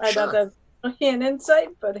 I Sure. thought that's only an insight,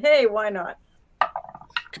 but hey, why not?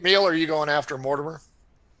 Camille, are you going after Mortimer?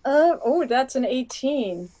 That's an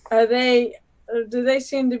 18. Are they? Do they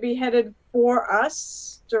seem to be headed for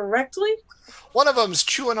us directly? One of them's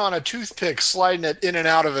chewing on a toothpick, sliding it in and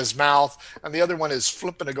out of his mouth, and the other one is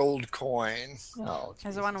flipping a gold coin. Oh,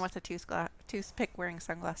 There's the one with the toothpick wearing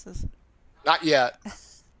sunglasses. Not yet.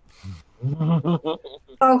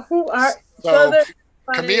 Oh, who are? So, they're-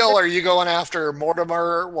 Camille, are you going after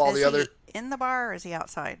Mortimer while Is the other... he in the bar or is he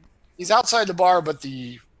outside? He's outside the bar, but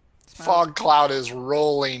the Smoke. fog cloud is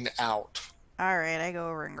rolling out. All right, I go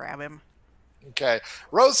over and grab him. Okay.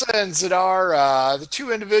 Rosa and Zadar, the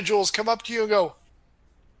 2 individuals come up to you and go,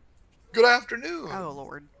 "Good afternoon, Oh,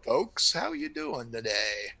 Lord. folks. How you doing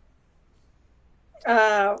today?"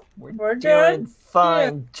 We're doing good.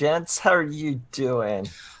 fine, gents. How are you doing?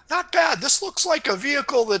 Not bad. This looks like a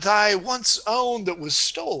vehicle that I once owned that was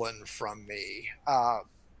stolen from me.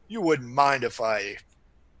 You wouldn't mind if I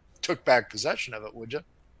took back possession of it, would you?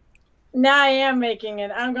 Now I am making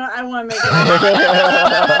it. I want to make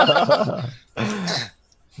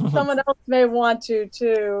it. Someone else may want to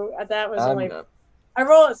too. That was only. I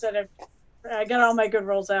roll it. Said I got all my good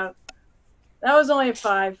rolls out. That was only a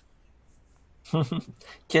 5.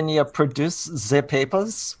 Can you produce the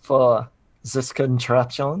papers for this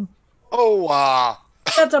contraption? Oh,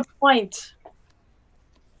 That's a point.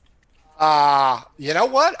 you know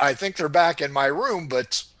what? I think they're back in my room,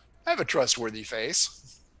 but I have a trustworthy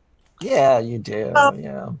face. Yeah, you do. Oh.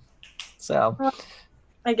 Yeah. So,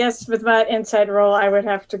 I guess with my inside roll, I would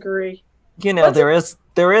have to agree. you know, there is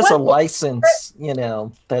a license,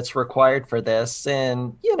 that's required for this,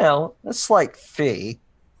 and a slight fee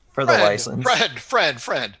for the license.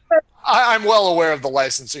 Friend. I'm well aware of the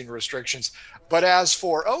licensing restrictions, but as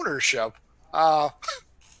for ownership,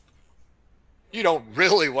 You don't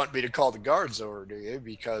really want me to call the guards over, do you?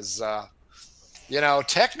 Because,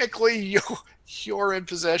 technically you're in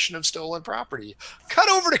possession of stolen property. Cut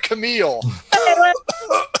over to Camille.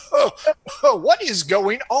 What is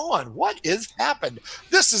going on? What has happened?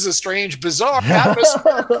 This is a strange, bizarre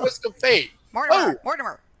atmosphere twist of fate.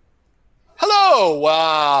 Mortimer.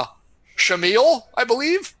 Hello, Shamil, I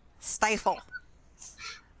believe. Stifle.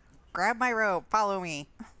 Grab my robe. Follow me.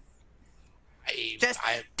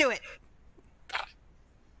 Do it.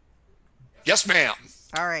 Yes, ma'am.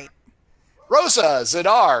 All right. Rosa,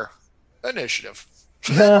 Zadar, initiative.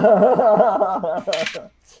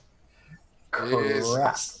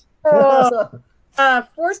 Crap.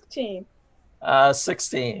 14.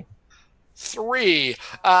 16. 3.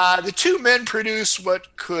 The two men produce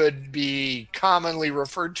what could be commonly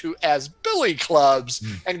referred to as billy clubs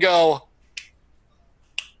and go,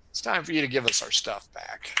 it's time for you to give us our stuff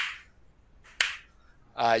back.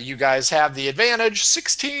 You guys have the advantage.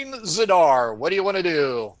 16, Zadar. What do you want to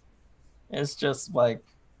do? It's just like,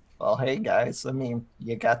 well, hey, guys, I mean,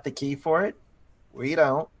 you got the key for it? We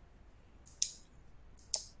don't.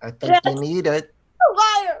 I think you need it.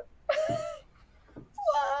 Liar!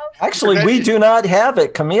 Actually, we do not have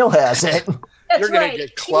it. Camille has it. You're going to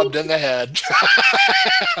get clubbed in the head.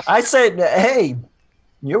 I said, hey,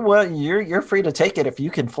 you're free to take it if you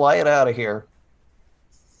can fly it out of here.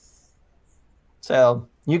 So,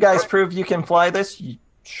 you guys prove you can fly this?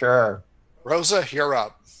 Sure. Rosa, you're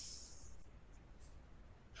up.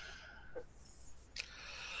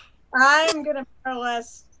 I'm going to more or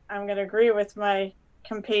less, agree with my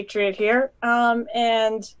compatriot here.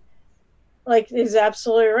 And is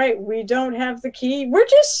absolutely right. We don't have the key. We're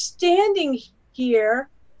just standing here.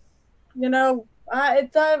 I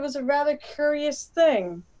thought it was a rather curious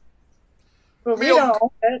thing. But we don't own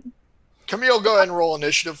it. Camille, go ahead and roll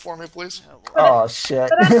initiative for me, please. Oh, shit.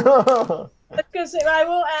 I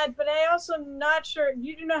will add, but I also am not sure.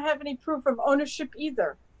 You do not have any proof of ownership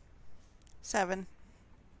either. 7.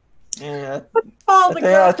 Yeah.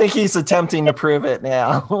 I think he's attempting to prove it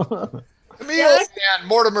now. Camille and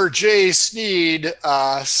Mortimer J. Sneed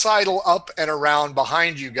sidle up and around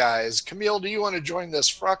behind you guys. Camille, do you want to join this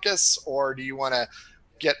fracas, or do you want to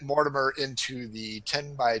get Mortimer into the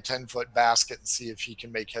 10 by 10 foot basket and see if he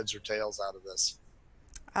can make heads or tails out of this?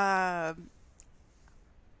 I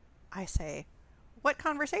say, what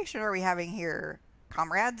conversation are we having here,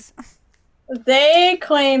 comrades? They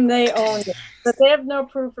claim they own it, but they have no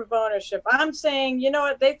proof of ownership. I'm saying, you know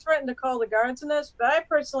what? They threatened to call the guards on this, but I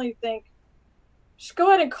personally think just go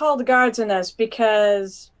ahead and call the guards on us,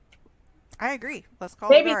 because I agree. Let's call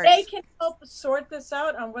the guards. Maybe they can help sort this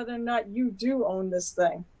out on whether or not you do own this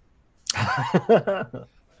thing.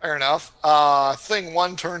 Fair enough. Thing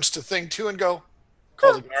 1 turns to thing 2 and go,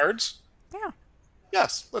 call the guards? Yeah.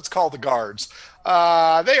 Yes, let's call the guards. They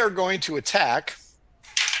are going to attack.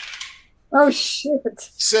 Oh, shit.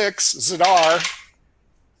 6, Zadar.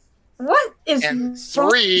 What is and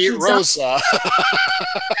 3, Rosa.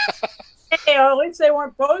 Hey, at least they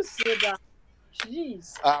weren't both Zadar.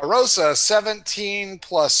 Jeez. Rosa, 17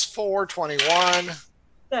 plus 4, 21.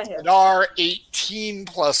 Zadar, 18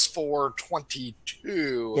 plus 4,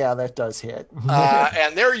 22. Yeah, that does hit.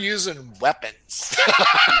 And they're using weapons.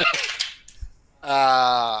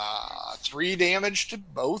 3 damage to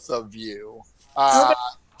both of you.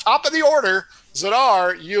 Top of the order,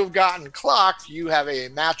 Zadar, you've gotten clocked. You have a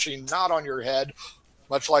matching knot on your head,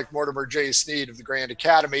 much like Mortimer J. Sneed of the Grand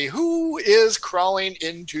Academy, who is crawling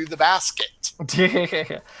into the basket.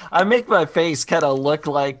 I make my face kind of look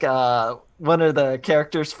like one of the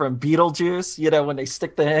characters from Beetlejuice, when they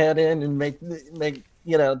stick the head in and make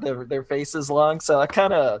their faces long. So I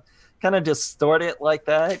kind of distort it like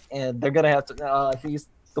that, and they're going to have to,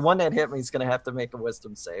 the one that hit me is going to have to make a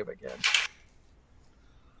wisdom save again.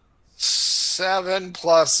 7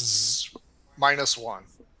 plus -1.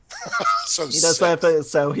 So he does that,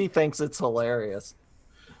 so he thinks it's hilarious.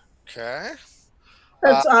 Okay.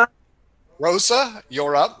 That's Rosa,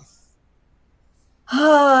 you're up.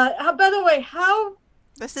 By the way, how...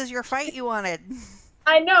 This is your fight you wanted.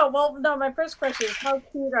 I know. Well, no, my first question is, how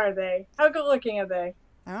cute are they? How good looking are they?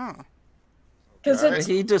 Oh. Because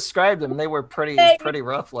he described them. They were pretty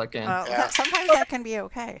rough looking. Sometimes that can be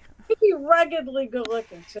okay. Pretty ruggedly good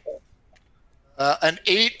looking, too. An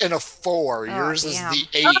 8 and a 4. Yours is the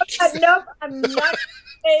 8. Nope, I'm not going to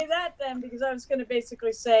say that then, because I was going to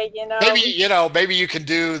basically say, maybe you can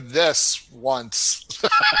do this once.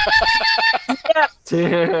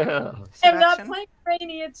 Yeah. I'm not playing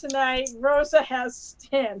Rainier tonight. Rosa has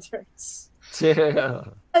standards. Yeah.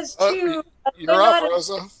 Has 2. You're up,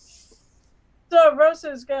 Rosa. So Rosa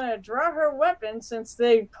is going to draw her weapon since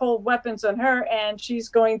they pulled weapons on her, and she's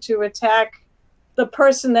going to attack the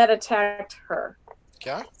person that attacked her.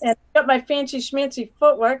 Okay. And I got my fancy schmancy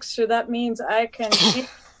footwork, so that means I can.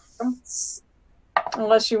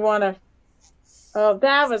 Unless you want to. Oh,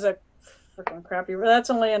 that was a freaking crappy. That's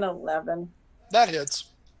only an 11. That hits.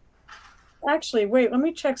 Actually, wait. Let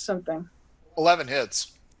me check something. 11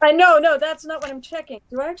 hits. I know. No, that's not what I'm checking.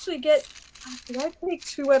 Do I actually get? Did I take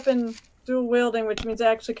 2-weapon dual wielding, which means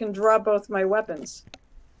I actually can draw both my weapons?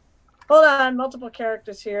 Hold on, multiple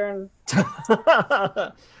characters here, and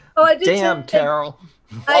I did. Damn, Carol.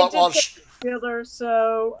 I did take wielder,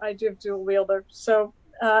 so I do have dual wielder. So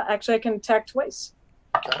actually, I can attack twice.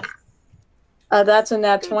 Okay. That's a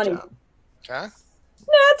nat 20. Okay. Nat 20.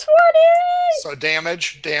 So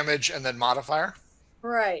damage, and then modifier.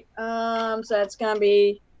 Right. So that's gonna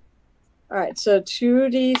be. All right. So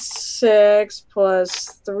 2d6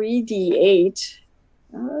 plus 3d8.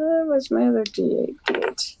 Where's my other d8?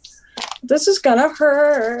 D8. This is gonna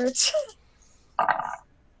hurt.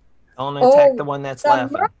 Don't attack the one that's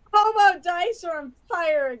laughing. Hobo dice are on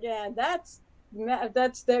fire again. That's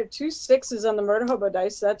there. 2 6s on the murder hobo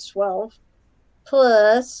dice. That's 12.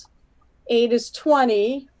 Plus 8 is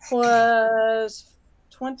 20. Plus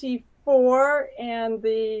 24, and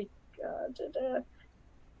the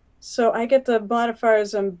so I get the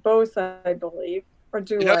modifiers on both, I believe, or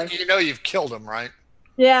do I? You know you've killed him, right?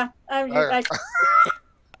 Yeah,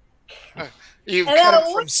 You cut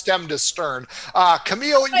him from stem to stern.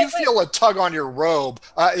 Camille, you feel a tug on your robe.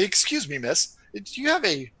 Excuse me, miss. Do you have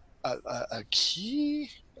a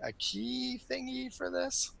key thingy for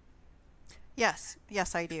this? Yes,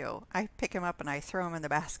 I do. I pick him up and I throw him in the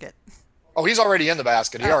basket. Oh, he's already in the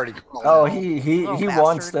basket. He already. He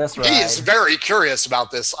wants this ride. He is very curious about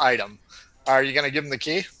this item. Are you going to give him the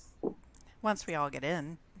key? Once we all get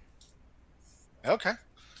in. Okay.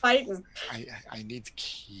 Fighting. I need the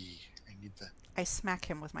key. I smack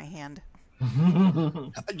him with my hand.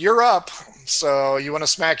 You're up. So you want to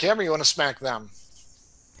smack him or you want to smack them?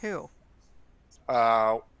 Who?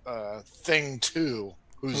 Thing 2,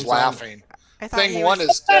 who's laughing. Thing 1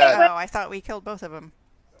 is dead. Oh, I thought we killed both of them.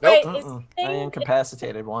 Nope. I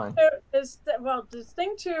incapacitated one. Does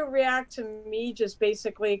Thing 2 react to me just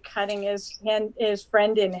basically cutting his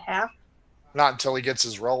friend in half? Not until he gets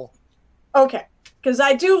his roll. Okay. Because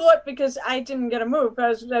I do look, because I didn't get a move. I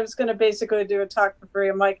was going to basically do a talk for free.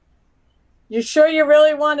 I'm like, you sure you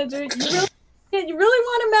really want to do? You really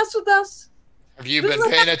want to mess with us? Have you been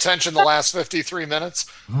paying attention the last 53 minutes?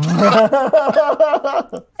 That's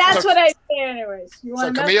what I say, anyways.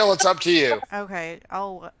 So Camille, it's up to you. Okay,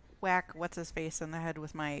 I'll whack what's his face in the head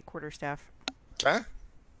with my quarterstaff. Okay.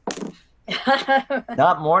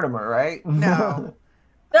 Not Mortimer, right? No.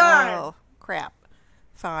 Darn. Oh crap!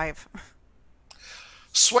 5.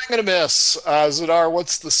 Swing and a miss. Zadar,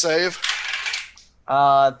 what's the save?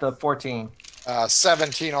 The 14.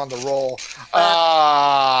 17 on the roll. He's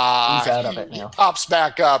out of it now. He pops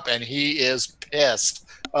back up and he is pissed.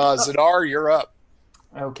 Zadar, you're up.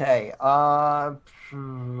 Okay. I'm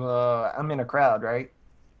in a crowd, right?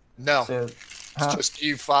 No. So, It's just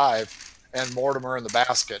you 5 and Mortimer in the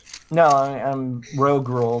basket. No, I'm rogue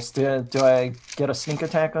rules. Do I get a sneak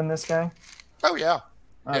attack on this guy? Oh, yeah.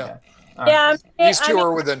 Okay. Yeah. Yeah. These 2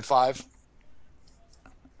 are within 5.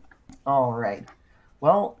 All right.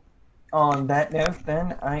 Well, on that note,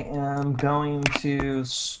 then, I am going to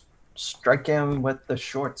strike him with the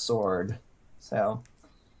short sword. So,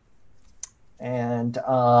 and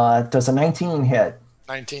does a 19 hit?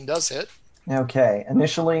 19 does hit. Okay.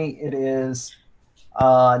 Initially, it is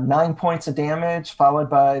 9 points of damage, followed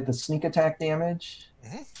by the sneak attack damage.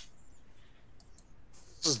 Mm-hmm.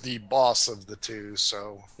 This is the boss of the 2,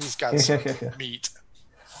 so he's got some meat.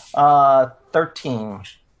 13.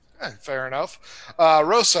 Fair enough.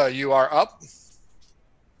 Rosa, you are up.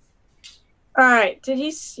 All right.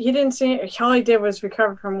 He didn't see. All he did was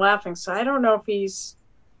recover from laughing. So I don't know if he's.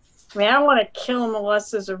 I mean, I don't want to kill him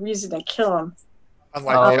unless there's a reason to kill him.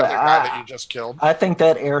 Unlike the other guy that you just killed. I think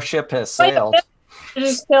that airship has sailed.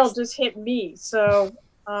 Just hit me. So,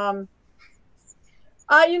 you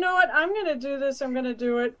know what? I'm gonna do this. I'm gonna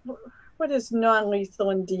do it. What is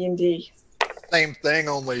non-lethal in D&D? Same thing,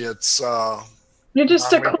 only it's You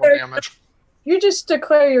just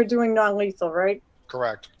declare you're doing non-lethal, right?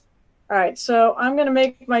 Correct. All right, so I'm going to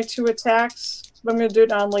make my 2 attacks. I'm going to do it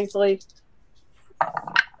non-lethally.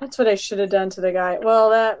 That's what I should have done to the guy.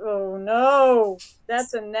 Well, oh no,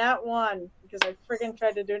 that's a nat 1 because I freaking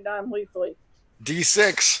tried to do it non-lethally.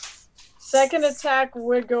 D6. Second attack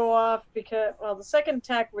would go off because, well, the second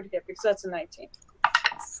attack would hit because that's a 19.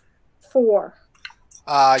 4.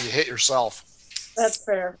 You hit yourself. That's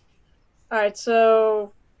fair. All right,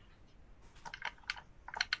 so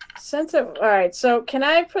all right, so can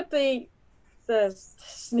I put the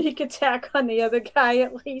sneak attack on the other guy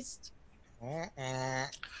at least?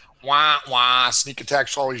 Wah wah. Sneak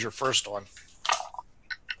attack's always your first one.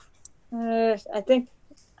 I think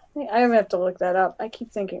I have to look that up. I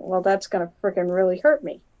keep thinking, well, that's gonna freaking really hurt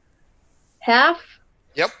me. Half?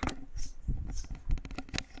 Yep.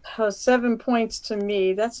 Oh, 7 points to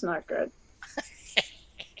me. That's not good.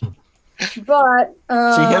 But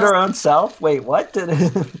She hit her own self? Wait, what? Did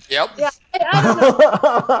Yep. Yeah, I don't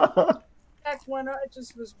know. Attack one. It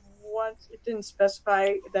just was once. It didn't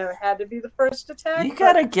specify that it had to be the first attack. You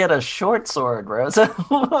gotta get a short sword, Rosa.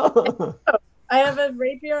 I have a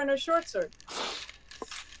rapier and a short sword.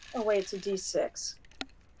 Oh wait, it's a D6.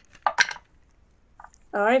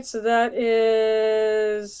 All right, so that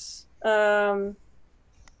is 5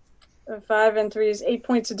 and 3 is 8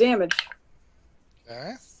 points of damage.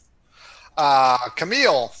 Okay.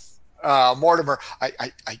 Camille, Mortimer,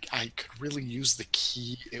 I could really use the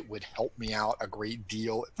key. It would help me out a great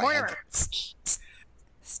deal if Mortimer. I had the key.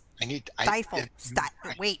 I need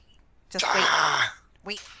Stifle. Wait. Just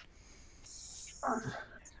wait.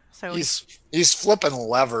 So he's flipping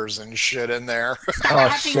levers and shit in there.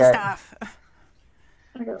 Stop shit. Stuff.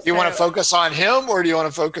 Do you want to focus on him or do you want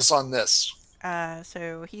to focus on this?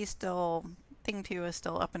 So he's still Thing 2 is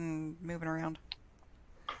still up and moving around.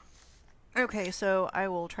 Okay, so I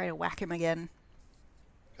will try to whack him again.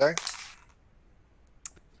 Okay.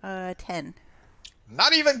 10.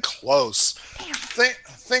 Not even close. Damn.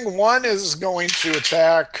 Thing 1 is going to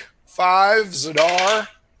attack 5, Zadar.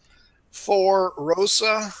 4,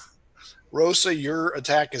 Rosa. Rosa, your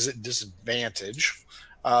attack is at disadvantage.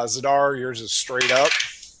 Zadar, yours is straight up.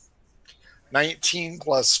 19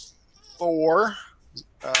 plus 4.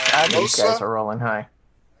 These guys are rolling high.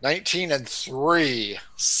 19 and 3,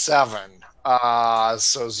 7.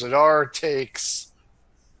 So Zadar takes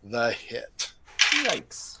the hit.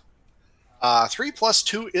 Yikes. 3 plus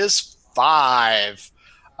 2 is 5.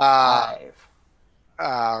 5.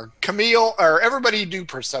 Camille, or everybody do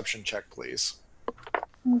perception check, please.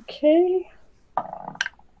 Okay.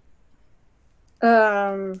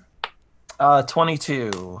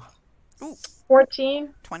 22. Ooh.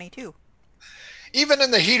 14. 22. Even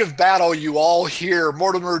in the heat of battle, you all hear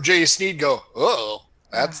Mortimer J. Sneed go, "Oh,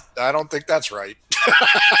 I don't think that's right."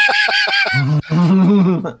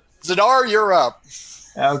 Zadar, you're up.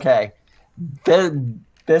 Okay.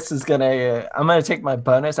 This is gonna. I'm gonna take my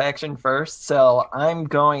bonus action first, so I'm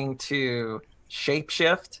going to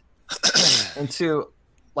shapeshift into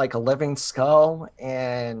like a living skull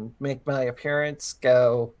and make my appearance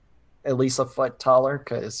go at least a foot taller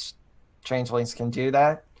because changelings can do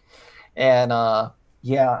that. And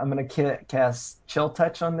yeah, I'm gonna cast Chill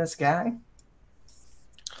Touch on this guy,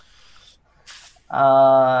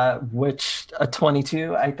 which a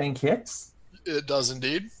 22 I think hits. It does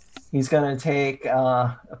indeed. He's gonna take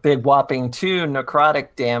a big whopping 2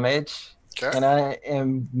 necrotic damage. Okay.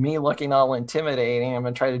 And me looking all intimidating, I'm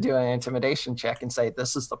gonna try to do an intimidation check and say,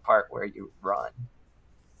 "This is the part where you run."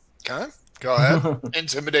 Okay, go ahead.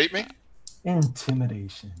 Intimidate me.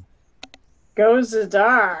 Intimidation. Go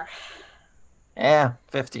Zadar. Yeah,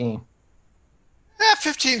 15.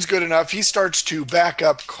 15's good enough. He starts to back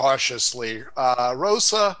up cautiously.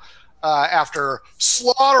 Rosa, after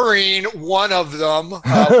slaughtering one of them,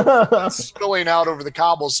 spilling out over the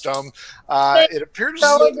cobblestone, it appears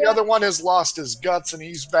that the other one has lost his guts and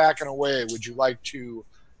he's backing away. Would you like to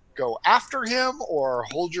go after him or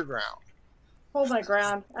hold your ground? Hold my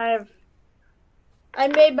ground. I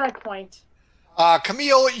made my point.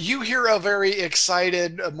 Camille, you hear a very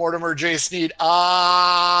excited Mortimer J. Sneed.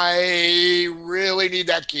 I really need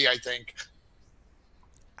that key, I think.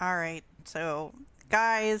 All right. So,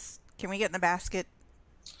 guys, can we get in the basket?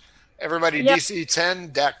 Everybody, Yep. DC 10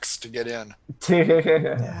 Dex to get in.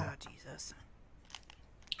 Oh, Jesus.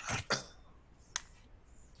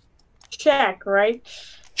 Check, right?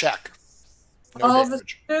 Check. No All of us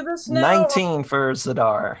damage. do this now. 19 for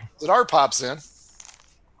Zadar. Zadar pops in.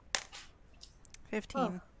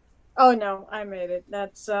 15. Oh no, I made it.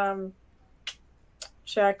 That's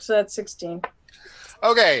check, so that's 16.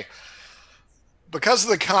 Okay. Because of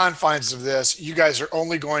the confines of this, you guys are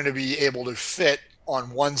only going to be able to fit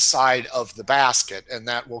on one side of the basket, and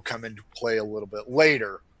that will come into play a little bit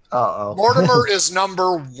later. Uh-oh. Mortimer is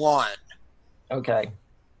number 1. Okay.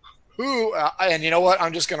 Who, and you know what?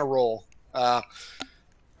 I'm just going to roll.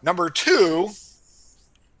 Number 2,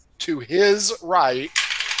 to his right,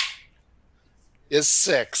 is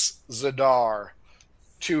 6, Zadar.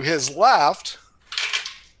 To his left,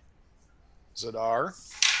 Zadar,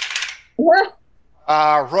 What?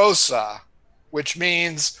 Rosa, which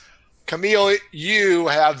means, Camille, you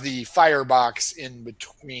have the firebox in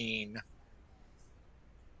between.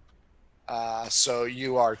 So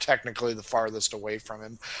you are technically the farthest away from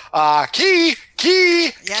him. Key!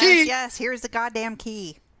 Yes, here's the goddamn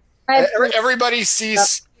key. Everybody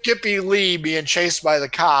sees Skippy Lee being chased by the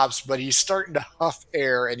cops, but he's starting to huff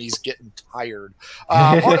air and he's getting tired.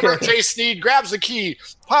 Mortimer J. Sneed grabs the key,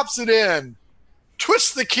 pops it in,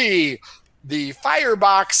 twists the key. The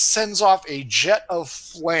firebox sends off a jet of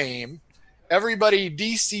flame. Everybody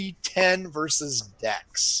DC 10 versus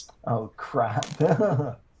Dex. Oh, crap.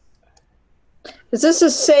 Is this a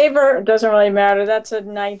saver? It doesn't really matter. That's a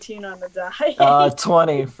 19 on the die.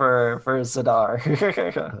 20 for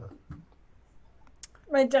Zadar.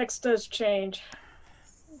 My dex does change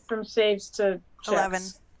from saves to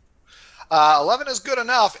checks. 11. 11 is good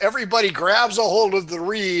enough. Everybody grabs a hold of the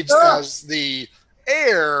reeds as the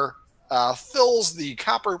air fills the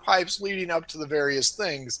copper pipes leading up to the various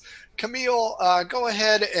things. Camille, go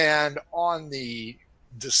ahead and on the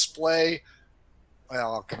display.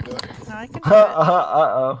 Well, I can do it. I can do it.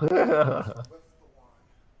 Uh-oh.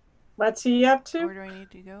 What's he up to? Where do I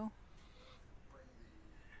need to go?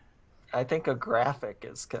 I think a graphic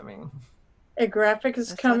is coming. A graphic is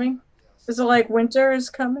This coming? Is it like winter is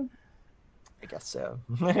coming? I guess so.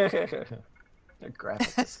 A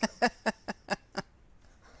graphic is coming.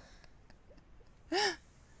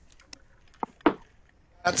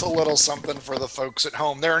 That's a little something for the folks at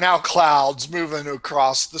home. There are now clouds moving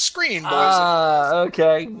across the screen, boys.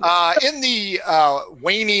 Okay. In the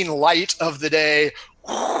waning light of the day,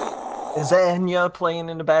 Is that Enya playing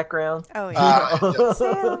in the background? Oh, yeah.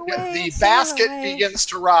 Sail away, the sail basket away. begins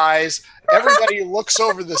to rise. Everybody looks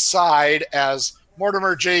over the side as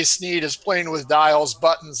Mortimer J. Sneed is playing with dials,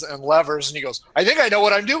 buttons, and levers, and he goes, I think I know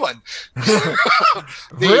what I'm doing.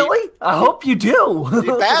 Really? I hope you do.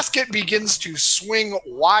 The basket begins to swing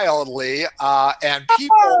wildly, and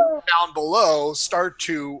people down below start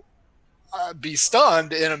to be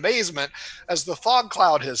stunned in amazement as the fog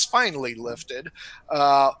cloud has finally lifted.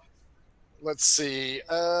 Let's see.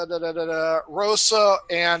 Rosa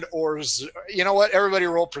and you know what? Everybody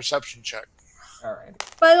roll perception check. All right.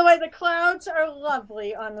 By the way, the clouds are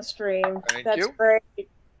lovely on the stream. Thank That's you. great.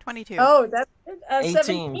 22. Oh, that's good. 18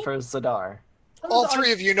 17? for Zadar. All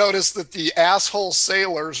three of you notice that the asshole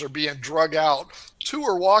sailors are being drug out. 2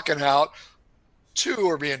 are walking out. 2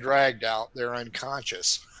 are being dragged out. They're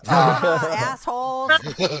unconscious. Assholes.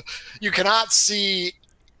 You cannot see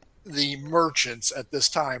the merchants at this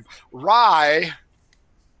time. Rye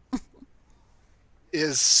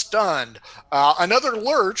is stunned. Another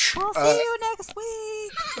lurch. We'll see you next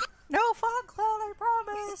week. No fog cloud, I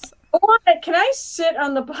promise. Can I sit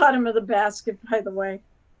on the bottom of the basket, by the way?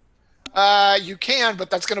 You can, but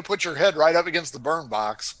that's going to put your head right up against the burn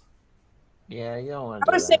box. Yeah, you don't want I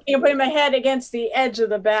to do was that. thinking of putting my head against the edge of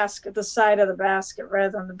the basket, the side of the basket,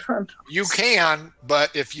 rather than the burn box. You can,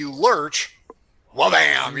 but if you lurch,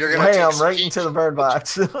 wha-bam, you're going to Wham, take right into the bird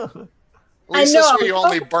box. At least I know. this way you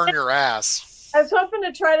only burn your ass. I was hoping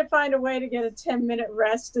to try to find a way to get a 10-minute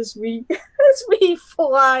rest as we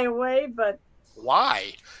fly away, but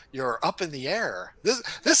Why? You're up in the air. This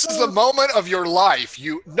is the moment of your life.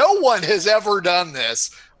 No one has ever done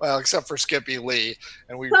this, well, except for Skippy Lee.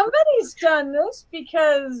 And somebody's done this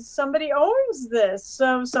because somebody owns this,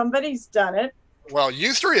 so somebody's done it. Well,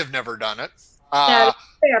 you 3 have never done it. Yeah,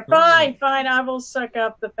 fine. I will suck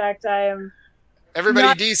up the fact I am. Everybody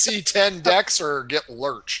Not- DC 10 decks or get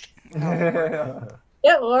lurched.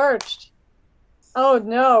 Get lurched. Oh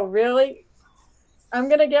no, really? I'm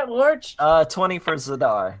gonna get lurched. 20 for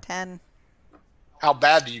Zadar. 10. How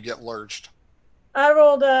bad do you get lurched? I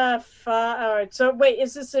rolled a 5. All right. So wait,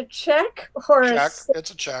 is this a check or Check. a?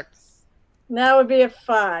 It's a check. That would be a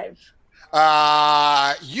 5.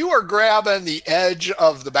 You are grabbing the edge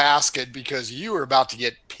of the basket because you are about to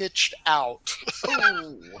get pitched out.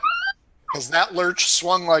 Because that lurch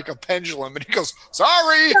swung like a pendulum, and he goes,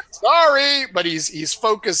 sorry, but he's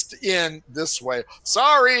focused in this way.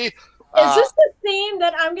 Sorry. Is this the theme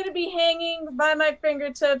that I'm going to be hanging by my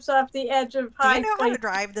fingertips off the edge of Do high? you know how to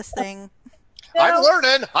drive this thing? I'm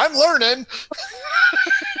learning.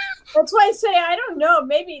 That's why I say I don't know.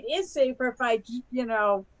 Maybe it is safer if I,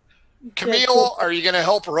 Camille, are you going to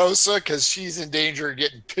help Rosa? Because she's in danger of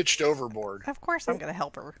getting pitched overboard. Of course I'm going to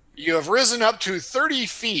help her. You have risen up to 30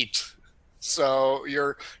 feet, so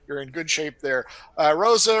you're in good shape there.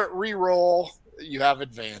 Rosa, re-roll. You have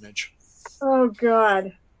advantage. Oh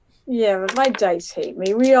God. Yeah, but my dice hate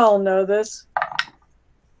me. We all know this.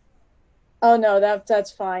 Oh no,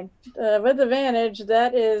 that's fine. With advantage,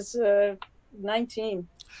 that is 19.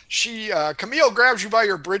 Camille grabs you by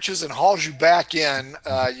your breeches and hauls you back in.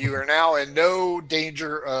 You are now in no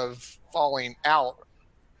danger of falling out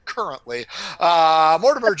currently.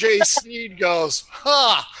 Mortimer J. Sneed goes,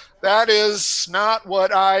 that is not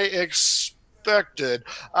what I expected.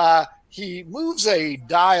 He moves a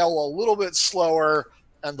dial a little bit slower,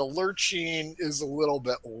 and the lurching is a little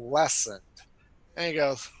bit lessened. And he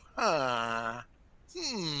goes, aha.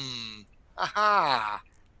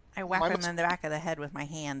 I whack him in the back of the head with my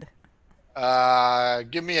hand.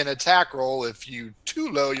 Give me an attack roll. If you too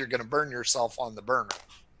low, you're going to burn yourself on the burner.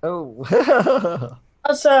 Oh.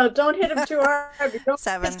 Also, don't hit him too hard. Don't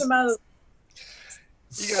 7. piss him out.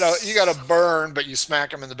 You gotta burn, but you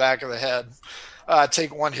smack him in the back of the head.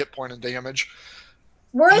 Take 1 hit point of damage.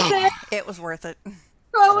 Worth it. It was worth it.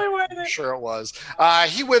 Totally worth it. Sure it was.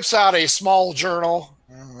 He whips out a small journal.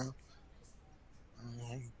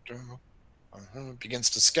 Begins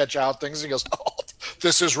to sketch out things. He goes,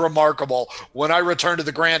 this is remarkable. When I return to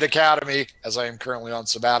the Grand Academy, as I am currently on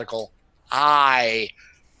sabbatical,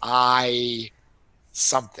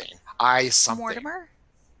 something. Mortimer,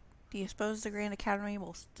 do you suppose the Grand Academy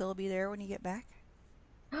will still be there when you get back?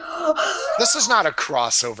 This is not a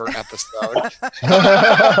crossover episode.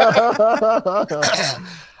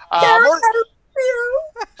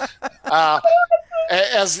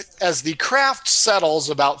 As the craft settles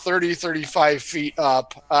about 35 feet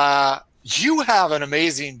up, you have an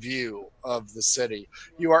amazing view of the city.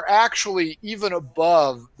 You are actually even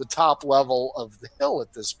above the top level of the hill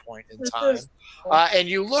at this point in time. And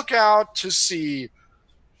you look out to see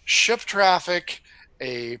ship traffic,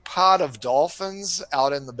 a pod of dolphins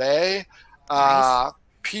out in the bay. Nice.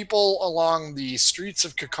 People along the streets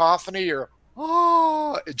of Cacophony are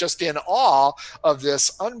just in awe of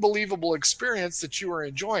this unbelievable experience that you are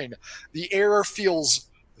enjoying. The air feels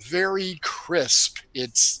very crisp.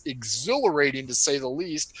 It's exhilarating, to say the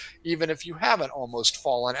least, even if you haven't almost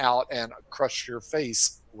fallen out and crushed your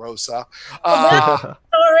face, Rosa.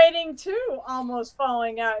 Exhilarating too, almost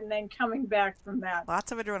falling out and then coming back from that.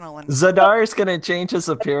 Lots of adrenaline. Zadar's gonna change his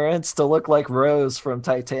appearance to look like Rose from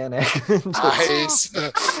Titanic. Nice.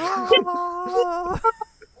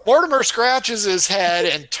 Mortimer scratches his head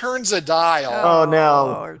and turns a dial. Oh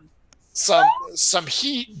no. Some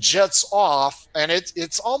heat jets off, and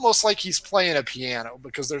it's almost like he's playing a piano,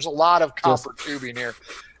 because there's a lot of copper tubing here.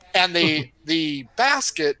 And the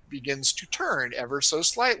basket begins to turn ever so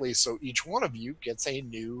slightly, so each one of you gets a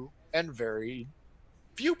new and varied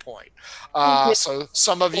viewpoint. So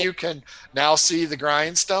some of you can now see the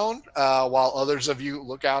grindstone, while others of you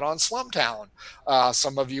look out on Slumtown.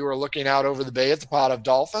 Some of you are looking out over the bay at the pod of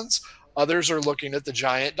dolphins. Others are looking at the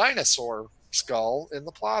giant dinosaur skull in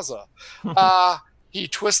the plaza. He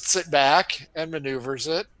twists it back and maneuvers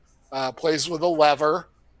it, plays with a lever,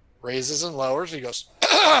 raises and lowers. He goes,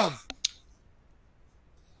 I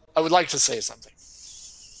would like to say something.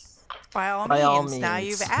 By all means. Now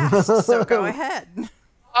you've asked, so go ahead.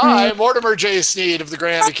 I, Mortimer J. Sneed of the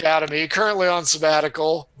Grand Academy, currently on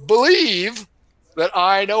sabbatical, believe that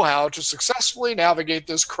I know how to successfully navigate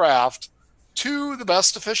this craft to the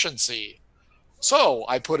best efficiency. So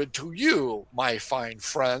I put it to you, my fine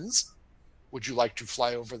friends. Would you like to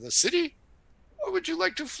fly over the city, or would you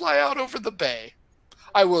like to fly out over the bay?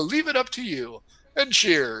 I will leave it up to you. And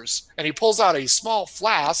cheers. And he pulls out a small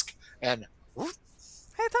flask and... I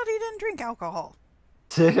thought he didn't drink alcohol.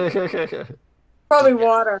 Probably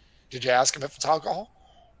water. Did you ask him if it's alcohol?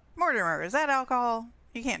 Mortimer, is that alcohol?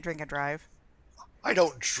 You can't drink and drive. I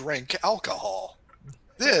don't drink alcohol.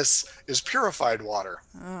 This is purified water.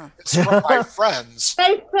 It's from my friends.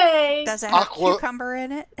 Say. Does it have cucumber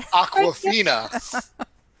in it? Aquafina.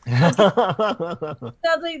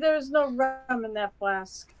 Sadly, there's no rum in that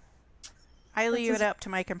flask. I leave it up to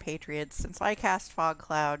my compatriots. Since I cast Fog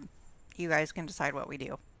Cloud, you guys can decide what we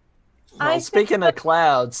do. Well, speaking of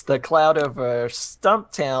clouds, the cloud over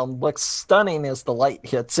Stumptown looks stunning as the light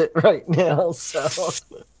hits it right now. So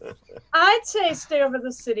I'd say stay over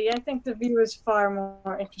the city. I think the view is far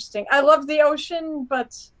more interesting. I love the ocean,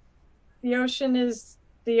 but the ocean is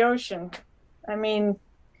the ocean. I mean,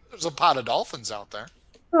 there's a pod of dolphins out there.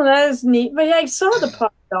 Oh, that is neat. But I saw the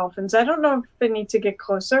pod of dolphins. I don't know if I need to get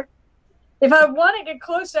closer. If I want to get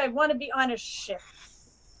closer, I'd want to be on a ship.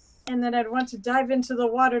 And then I'd want to dive into the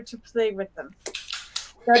water to play with them.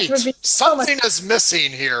 Wait, something is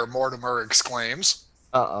missing here, Mortimer exclaims.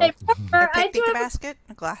 Uh-oh. Hey, Mortimer, A picnic basket?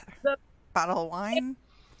 A glass, bottle of wine?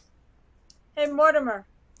 Hey, Mortimer.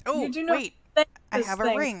 Oh, you do know wait. I have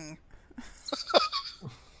a ring.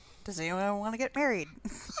 Does anyone want to get married?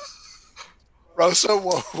 Rosa,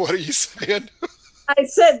 what are you saying? I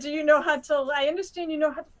said, do you know how to? I understand you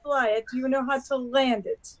know how to fly it. Do you know how to land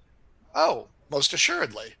it? Oh, most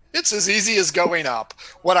assuredly. It's as easy as going up.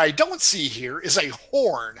 What I don't see here is a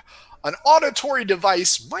horn. An auditory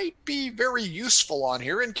device might be very useful on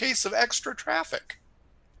here in case of extra traffic.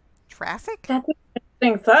 Traffic? That's an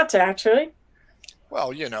interesting thought, actually.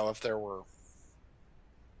 Well, if there were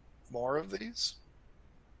more of these.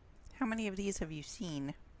 How many of these have you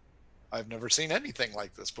seen? I've never seen anything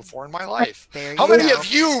like this before in my life. There How you many go. have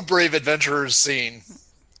you, brave adventurers, seen?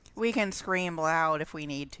 We can scream loud if we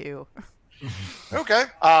need to. Okay.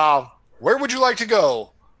 Where would you like to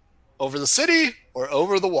go? Over the city or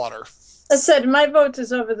over the water? I said my vote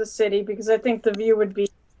is over the city because I think the view would be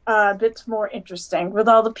a bit more interesting with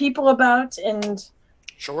all the people about, and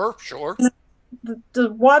Sure.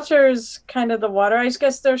 the water's kind of the water. I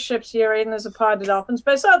guess there's ships here, right? And there's a pod of dolphins,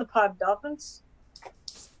 but I saw the pod of dolphins.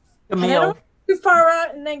 And I Camille, don't go too far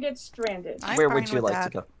out and then get stranded. I'm where fine would you with like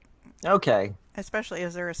that. to go? Okay. Especially,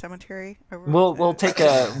 is there a cemetery? We'll take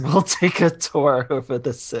a tour over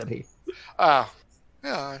the city. Yeah,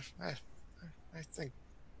 I think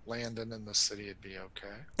landing in the city would be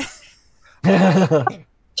okay.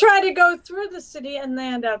 Try to go through the city and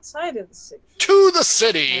land outside of the city. To the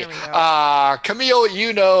city. There we go.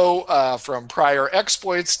 Camille, from prior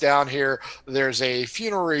exploits down here, there's a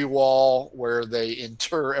funerary wall where they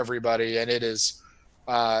inter everybody, and it is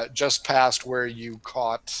just past where you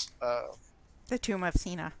caught. The Tomb of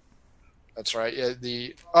Cena. That's right.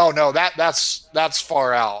 That's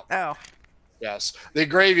far out. Oh. Yes, the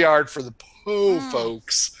graveyard for the Poe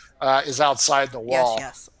folks is outside the wall.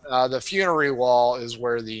 Yes. The funerary wall is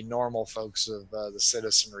where the normal folks of the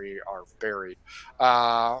citizenry are buried.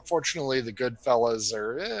 Fortunately, the good fellas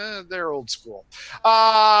they're old school.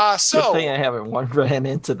 Good So thing I haven't ran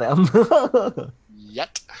into them.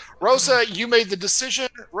 yet, Rosa, you made the decision.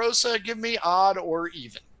 Rosa, give me odd or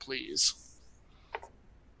even, please.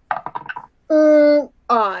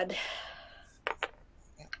 Odd.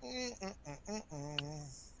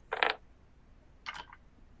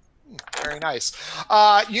 Very nice.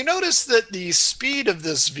 You notice that the speed of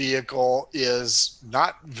this vehicle is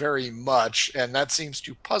not very much, and that seems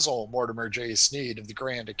to puzzle Mortimer J. Sneed of the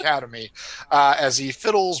Grand Academy as he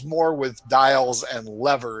fiddles more with dials and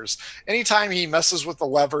levers. Anytime he messes with the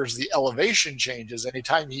levers, the elevation changes.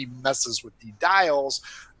 Anytime he messes with the dials,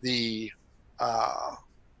 the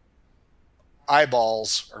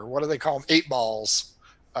eyeballs, or what do they call them? 8 balls.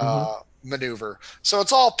 Maneuver. So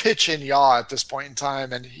it's all pitch and yaw at this point in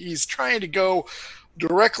time, and he's trying to go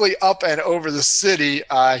directly up and over the city.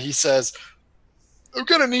 He says, I'm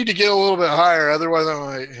going to need to get a little bit higher, otherwise I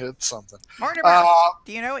might hit something. Mortimer,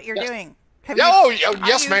 do you know what you're doing?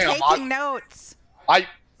 Yes, ma'am. Are you taking notes?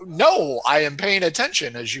 No, I am paying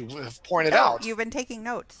attention, as you have pointed out. You've been taking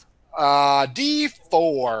notes.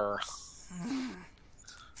 D4.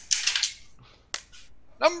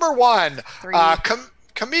 Number 1. 3.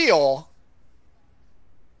 Camille,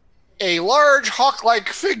 a large hawk-like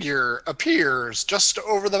figure appears just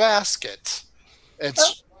over the basket.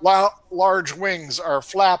 Its large wings are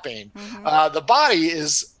flapping. The body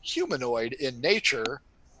is humanoid in nature,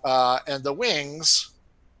 and the wings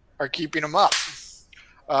are keeping him up.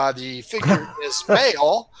 The figure is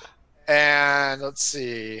male, and let's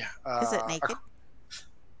see. Is it naked?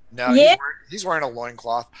 No, Yeah. he's wearing a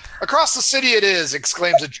loincloth. Across the city it is,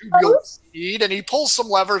 exclaims a jubilant steed, and he pulls some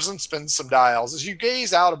levers and spins some dials. As you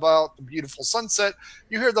gaze out about the beautiful sunset,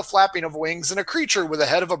 you hear the flapping of wings, and a creature with the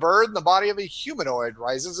head of a bird and the body of a humanoid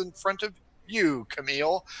rises in front of you,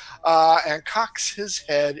 Camille, and cocks his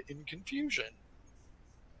head in confusion.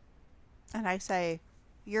 And I say,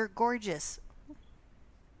 you're gorgeous.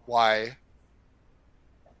 Why?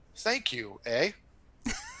 Thank you, eh?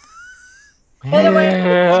 By the way, And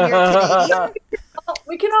you're Canadian?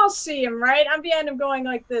 we can all see him, right? I'm behind him going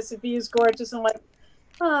like this. If he is gorgeous, I'm like,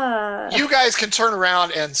 You guys can turn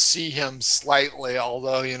around and see him slightly,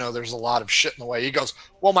 although, there's a lot of shit in the way. He goes,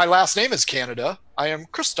 well, my last name is Canada. I am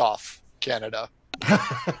Christoph Canada.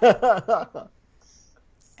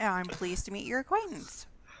 And I'm pleased to meet your acquaintance.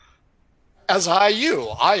 As you.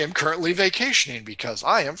 I am currently vacationing because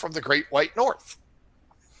I am from the Great White North.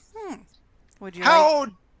 Would you How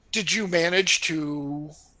did you manage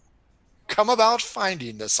to come about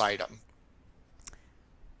finding this item?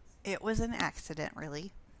 It was an accident,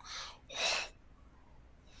 really.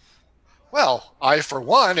 Well, I, for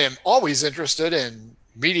one, am always interested in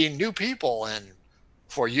meeting new people, and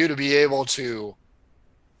for you to be able to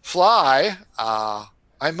fly,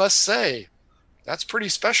 I must say, that's pretty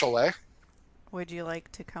special, eh? Would you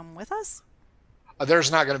like to come with us?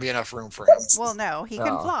 There's not going to be enough room for him. Well, no, he can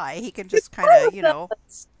Oh. fly. He can just kind of,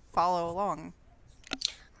 follow along.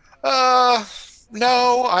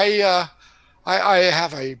 No, I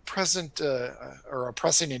have a present or a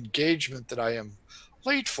pressing engagement that I am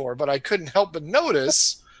late for, but I couldn't help but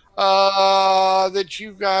notice that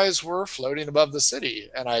you guys were floating above the city,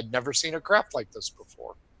 and I'd never seen a craft like this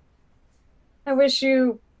before. I wish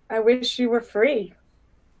you were free.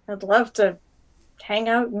 I'd love to hang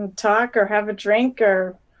out and talk or have a drink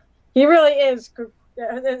or he really is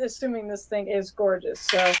assuming this thing is gorgeous.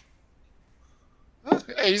 So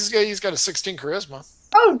he's got a 16 charisma.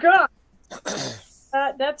 Oh god.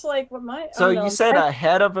 That's like what my So you said a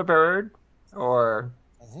head of a bird or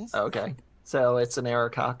okay. So it's an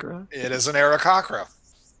Aarakocra? It is an Aarakocra.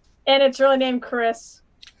 And it's really named Chris.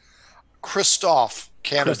 Christophe,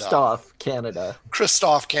 Canada. Christophe, Canada.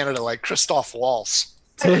 Christophe, Canada, like Christoph Waltz.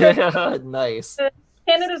 Nice.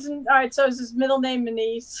 Canada's all right, so is his middle name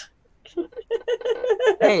Manise?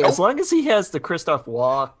 Hey, as long as he has the Christoph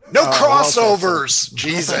Walk. No crossovers!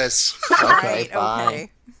 Jesus. Okay, fine.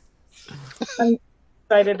 Okay. I'm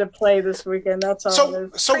excited to play this weekend. That's all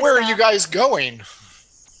it is. So where are you guys going?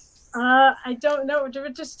 I don't know. We're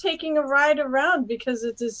just taking a ride around because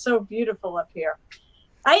it is so beautiful up here.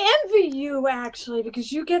 I envy you actually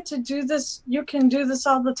because you get to do this. You can do this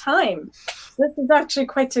all the time. This is actually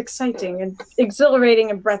quite exciting and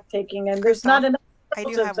exhilarating and breathtaking. And there's not enough. I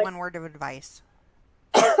do have one word of advice.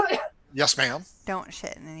 Yes, ma'am. Don't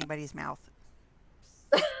shit in anybody's mouth.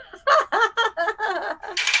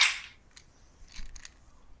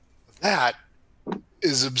 That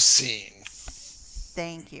is obscene.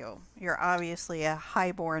 Thank you. You're obviously a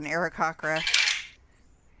highborn Aarakocra.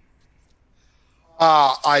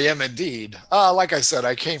 I am indeed. Like I said,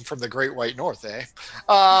 I came from the Great White North, eh?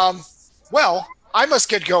 Well, I must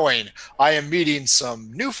get going. I am meeting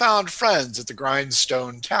some newfound friends at the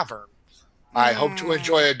Grindstone Tavern. I hope to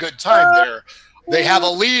enjoy a good time there. They have a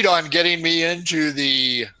lead on getting me into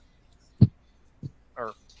the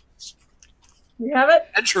You have it?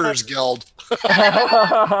 Adventurers Guild.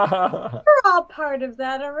 We're all part of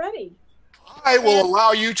that already. I will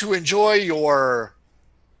allow you to enjoy your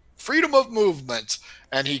freedom of movement.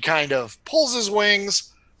 And he kind of pulls his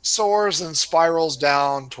wings, soars, and spirals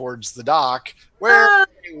down towards the dock, where a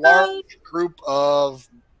large group of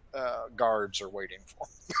guards are waiting for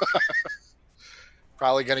him.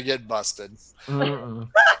 Probably going to get busted.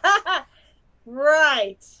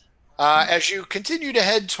 Right. As you continue to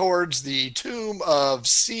head towards the tomb of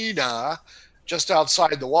Cena, just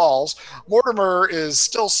outside the walls, Mortimer is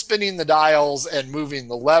still spinning the dials and moving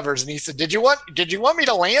the levers. And he said, "Did you want me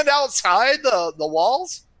to land outside the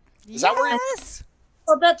walls? Is that where you?"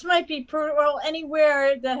 Well, that might be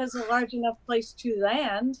anywhere that has a large enough place to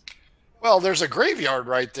land. Well, there's a graveyard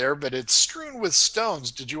right there, but it's strewn with stones.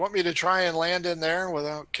 Did you want me to try and land in there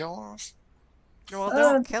without killing us? Well,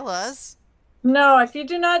 don't kill us. No, if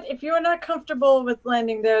you are not comfortable with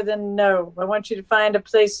landing there, then no. I want you to find a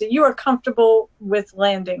place that you are comfortable with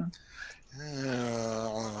landing.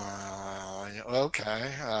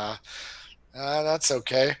 Okay. That's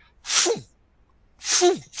okay.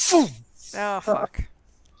 Oh, fuck.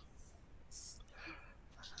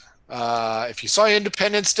 If you saw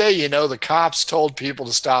Independence Day, you know the cops told people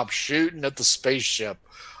to stop shooting at the spaceship.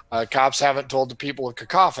 Cops haven't told the people of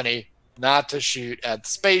Cacophony not to shoot at the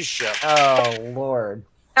spaceship. Oh, Lord.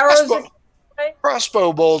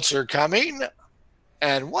 Crossbow bolts are coming,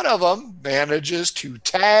 and one of them manages to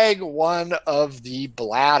tag one of the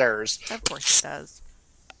bladders. Of course it does.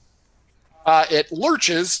 It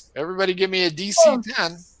lurches. Everybody give me a DC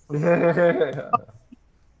 10.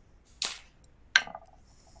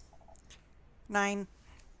 9.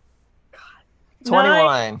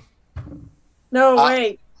 21. No,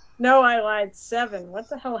 wait. No, I lied. 7. What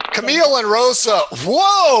the hell? Camille and Rosa,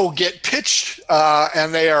 whoa, get pitched,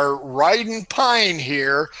 and they are riding pine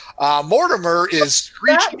here. Mortimer is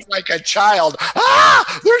screeching like a child.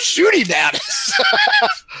 Ah, they're shooting at us.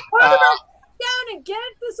 Mortimer, down and get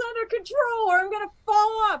this under control, or I'm going to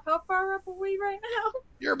fall off. How far up are we right now?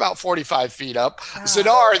 You're about 45 feet up.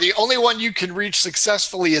 Zadar, the only one you can reach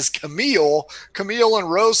successfully is Camille. Camille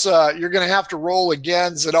and Rosa, you're going to have to roll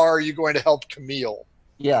again. Zadar, are you going to help Camille?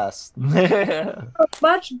 Yes.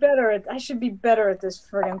 Much better. I should be better at this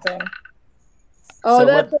friggin' thing. Oh, so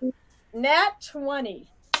that's a nat 20.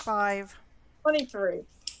 5. 23.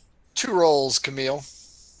 2 rolls, Camille.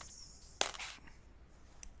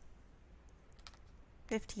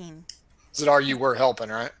 15. Zadar, you were helping,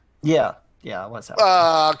 right? Yeah. Yeah, what's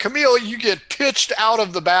happening? Camille, you get pitched out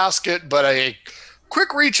of the basket, but a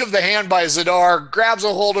quick reach of the hand by Zadar grabs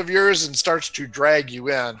a hold of yours and starts to drag you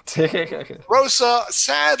in. Rosa,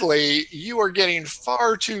 sadly, you are getting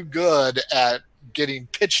far too good at getting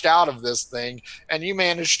pitched out of this thing, and you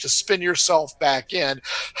manage to spin yourself back in.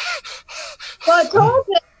 Well, I told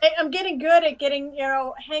you, I'm getting good at getting,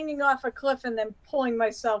 hanging off a cliff and then pulling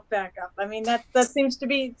myself back up. I mean, that seems to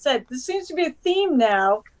be said. This seems to be a theme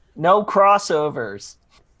now. No crossovers.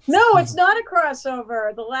 No, it's not a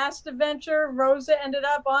crossover. The last adventure, Rosa ended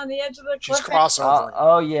up on the edge of the cliff. She's crossover.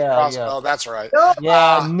 Yeah. Oh, that's right.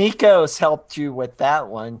 Yeah, Nikos helped you with that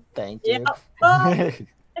one. Thank you. Yeah. Well,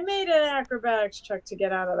 I made an acrobatics check to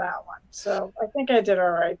get out of that one, so I think I did all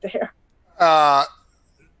right there.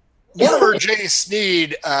 Mortimer J.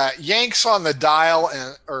 Sneed yanks on the dial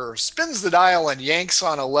or spins the dial and yanks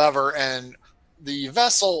on a lever, and the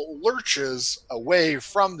vessel lurches away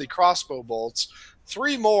from the crossbow bolts.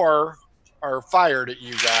 3 more are fired at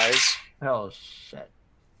you guys. Oh, shit.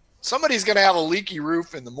 Somebody's going to have a leaky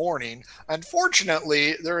roof in the morning.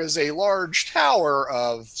 Unfortunately, there is a large tower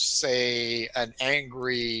of, say, an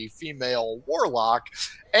angry female warlock,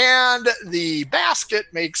 and the basket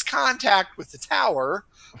makes contact with the tower.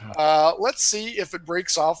 Let's see if it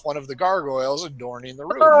breaks off one of the gargoyles adorning the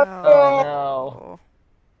roof. Oh, no.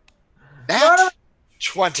 Nat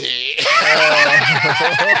 20.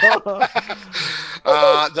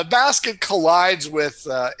 The basket collides with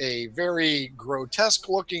a very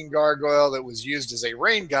grotesque-looking gargoyle that was used as a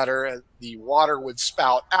rain gutter. The water would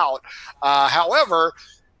spout out. However,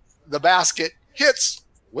 the basket hits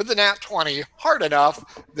with the nat 20 hard enough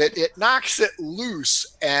that it knocks it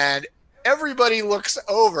loose, and everybody looks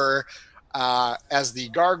over as the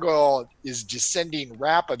gargoyle is descending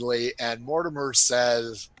rapidly, and Mortimer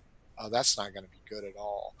says, "Oh, that's not going to be good at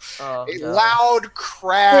all." A loud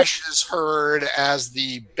crash is heard as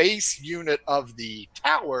the base unit of the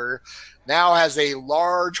tower now has a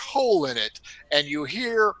large hole in it, and you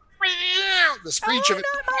hear the screech of it.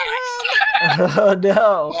 Oh,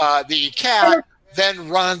 no. The cat then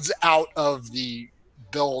runs out of the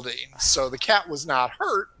building. So the cat was not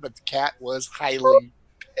hurt, but the cat was highly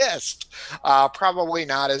pissed. Probably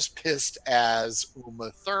not as pissed as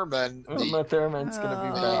Uma Thurman. Uma Thurman's going to be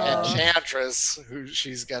the bad. enchantress, who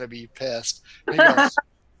she's going to be pissed. He goes,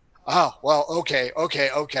 "Oh, well, okay.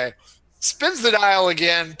 Spins the dial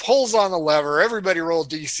again, pulls on the lever. Everybody roll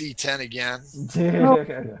DC 10 again.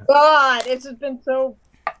 God, it's been so...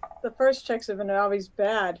 The first checks have been always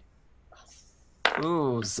bad.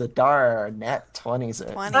 Ooh, Zadar, nat 20s.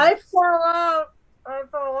 20. I fell out. I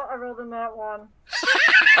rolled a nat 1.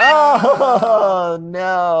 Oh,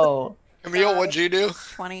 no. Camille, what'd you do?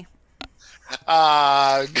 20.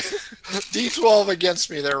 D12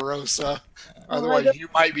 against me there, Rosa. Otherwise, you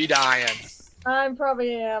might be dying. I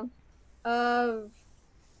probably am. D12.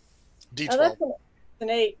 That's an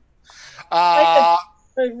 8. Uh,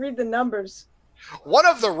 I read the numbers. One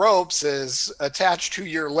of the ropes is attached to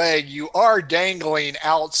your leg. You are dangling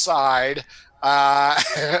outside,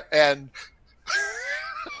 and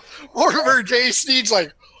Mortimer J. Sneed's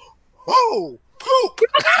like, "Oh, poop!"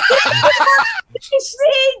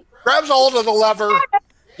 Grabs a hold of the lever,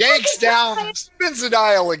 yanks down, spins the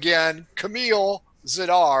dial again. Camille,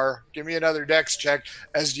 Zadar, give me another dex check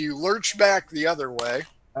as you lurch back the other way.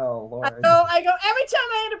 Oh, Lord. I go, every time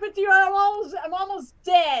I end up with you, I'm almost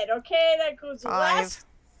dead, okay? That goes 5. last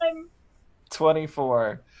time.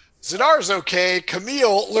 24. Zadar's okay.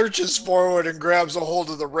 Camille lurches forward and grabs a hold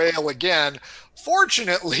of the rail again.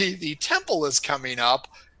 Fortunately, the temple is coming up.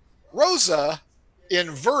 Rosa,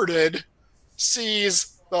 inverted,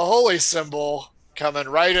 sees the holy symbol coming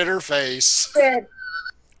right at her face. Dead.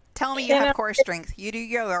 Tell me you have core strength. You do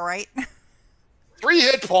yoga, right? 3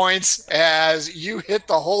 hit points as you hit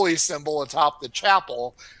the holy symbol atop the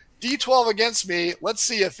chapel. D12 against me. Let's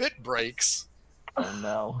see if it breaks. Oh,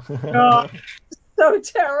 no. Oh, so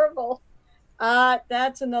terrible.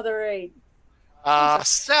 That's another 8.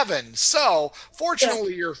 7. So,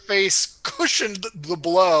 fortunately, your face cushioned the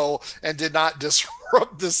blow and did not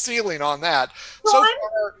disrupt the ceiling on that. So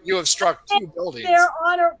far, you have struck 2 buildings.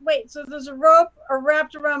 So there's a rope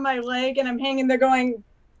wrapped around my leg, and I'm hanging there going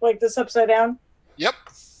like this upside down? Yep.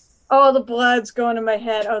 Oh, the blood's going to my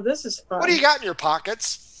head. Oh, this is fun. What do you got in your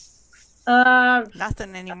pockets?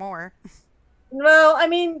 Nothing anymore. Well, I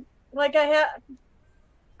mean, like I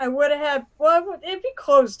would have had, well, it'd be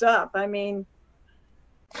closed up. I mean,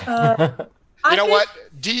 you know what?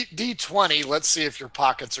 D20, let's see if your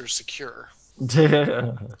pockets are secure.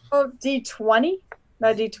 Oh, D20?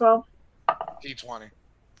 Not D12? D20.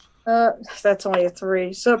 That's only a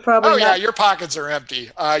 3, so probably Oh, not. yeah, your pockets are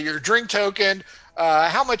empty. Your drink token,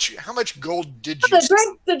 how much gold did you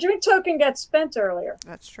The drink token got spent earlier.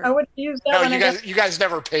 That's true. I would use that No, you guys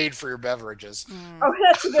never paid for your beverages. Oh,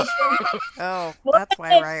 that's a good thing. Oh, that's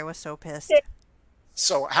why Raya was so pissed.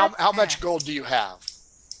 So how much gold do you have?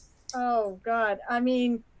 Oh God, I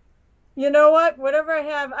mean, you know what? Whatever I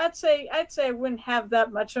have, I'd say I wouldn't have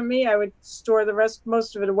that much on me. I would store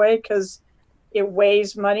most of it away because it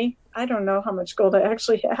weighs money. I don't know how much gold I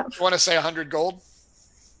actually have. You want to say 100 gold?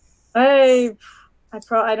 I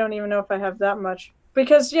don't even know if I have that much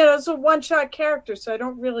because it's a one-shot character, so I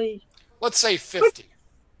don't really. Let's say 50.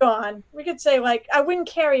 Gone. We could say like I wouldn't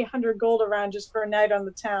carry 100 gold around just for a night on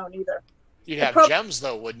the town either. You'd have gems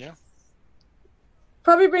though, wouldn't you?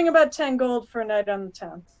 Probably bring about 10 gold for a night on the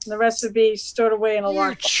town. And the rest would be stored away in a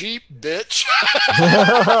You cheap bitch.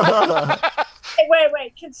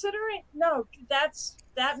 Wait. Considering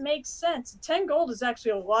that makes sense. 10 gold is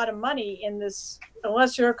actually a lot of money in this,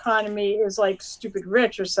 unless your economy is like stupid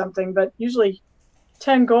rich or something. But usually,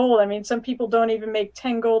 10 gold. I mean, some people don't even make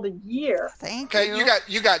 10 gold a year. Thank you. Okay,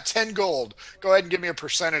 you got 10 gold. Go ahead and give me a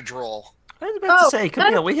percentage roll. I was about to say,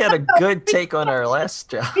 Camille, we had a good take on our last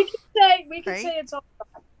job. We can say it's all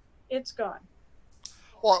gone. It's gone.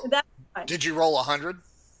 Well, did you roll 100?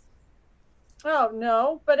 Oh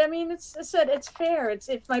no, but I mean, it's fair.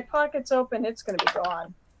 If my pocket's open, it's going to be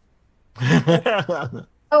gone.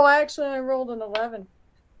 Oh, actually, I rolled an 11.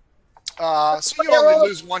 So you only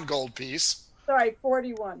lose 1 gold piece. Sorry,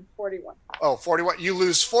 41. Oh, 41. You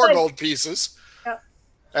lose 4 gold pieces. Yep.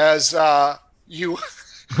 As you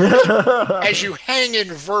as you hang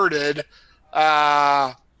inverted,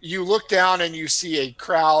 you look down and you see a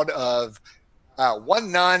crowd of 1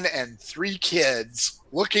 nun and 3 kids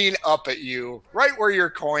looking up at you right where your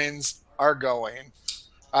coins are going.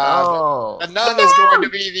 The nun is going to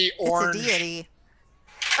be the orange. It's a deity.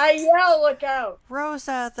 I yell, look out.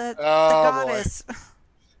 Rosa, the goddess.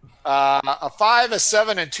 A 5, a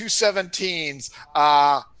 7, and 2 17s.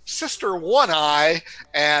 Sister One Eye,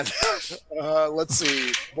 and let's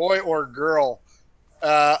see, boy or girl.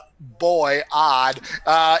 Boy, odd.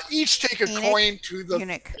 Each take a coin to the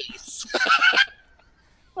face.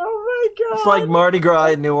 Oh my God. It's like Mardi Gras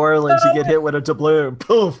in New Orleans. You get hit with a doubloon.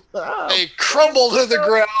 Poof. They crumble to the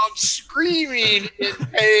ground, screaming in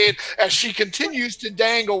pain as she continues to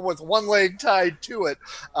dangle with one leg tied to it.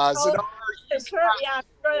 Zadar, yeah,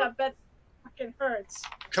 I bet it fucking hurts.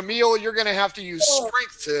 Camille, you're going to have to use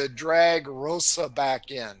strength to drag Rosa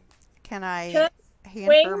back in. Can I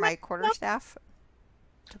hand her my quarterstaff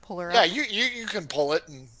to pull her up? Yeah, you can pull it.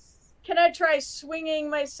 And can I try swinging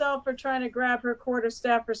myself or trying to grab her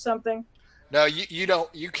quarterstaff or something? no, you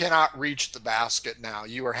don't. You cannot reach the basket now.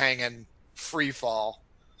 You are hanging free fall.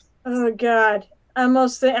 Oh God, I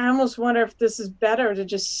almost wonder if this is better to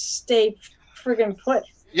just stay friggin' put.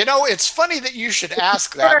 You know, it's funny that you should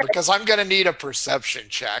ask that because I'm going to need a perception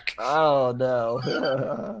check. Oh,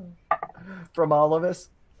 no. From all of us?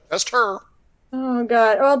 Just her. Oh,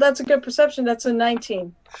 God. Oh, that's a good perception. That's a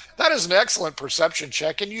 19. That is an excellent perception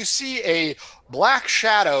check. And you see a black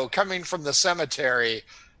shadow coming from the cemetery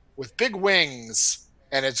with big wings,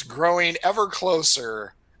 and it's growing ever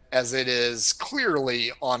closer as it is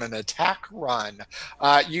clearly on an attack run.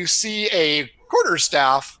 You see a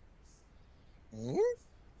quarterstaff.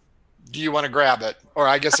 Do you want to grab it? Or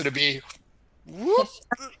I guess it'd be... Whoop.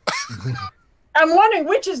 I'm wondering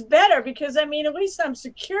which is better because, I mean, at least I'm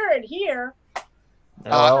secured here.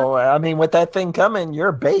 Oh, I mean, with that thing coming,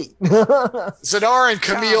 you're bait. Zadar and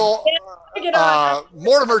Camille,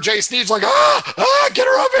 Mortimer J. Sneed's like, get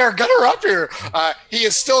her up here. He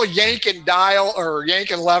is still yanking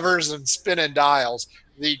levers and spinning dials.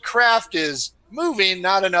 The craft is moving,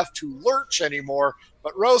 not enough to lurch anymore,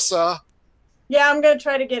 but Rosa... Yeah, I'm going to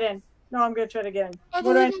try to get in. No, I'm going to try to get in. I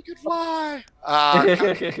believe I could fly.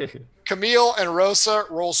 Camille and Rosa,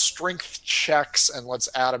 roll strength checks, and let's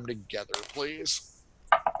add them together, please.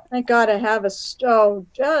 Thank God I have a... all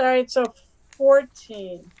right, so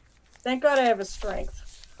 14. Thank God I have a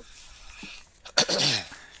strength.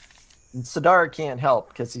 Sadar can't help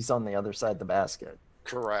because he's on the other side of the basket.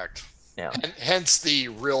 Correct. Yeah. And hence the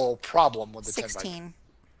real problem with the 16. 10 by...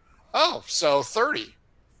 Oh, so 30.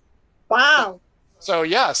 Wow. So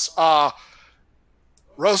yes,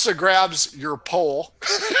 Rosa grabs your pole.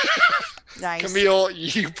 Nice. Camille,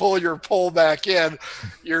 you pull your pole back in.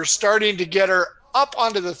 You're starting to get her up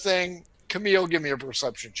onto the thing. Camille, give me a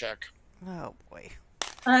perception check. Oh boy.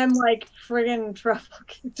 I'm like friggin' in trouble.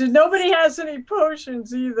 Nobody has any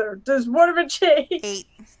potions either. Does Mortimer J 8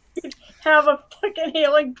 have a fucking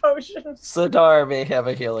healing potion? Zadar may have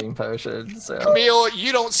a healing potion. So. Camille,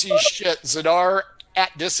 you don't see shit. Zadar,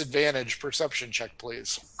 at disadvantage, perception check,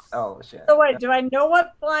 please. Oh, shit. So wait, do I know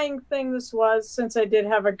what flying thing this was since I did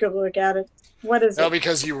have a good look at it? What is No, it?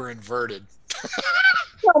 because you were inverted.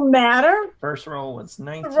 Don't matter. First roll was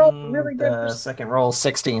 19. Roll really good Second roll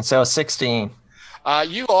 16. So 16.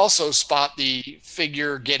 You also spot the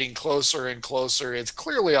figure getting closer and closer. It's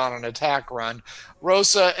clearly on an attack run.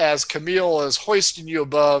 Rosa, as Camille is hoisting you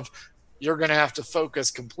above, you're going to have to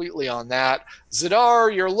focus completely on that.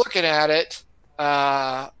 Zadar, you're looking at it.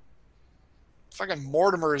 Fucking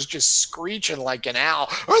Mortimer is just screeching like an owl.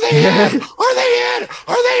 Are they in? Are they in?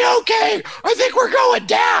 Are they okay? I think we're going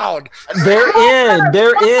down. They're in.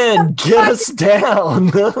 They're in. Get us down.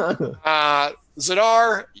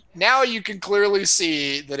 Zadar, now you can clearly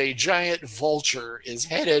see that a giant vulture is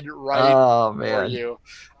headed right for you.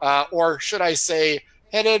 Or should I say,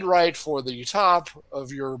 headed right for the top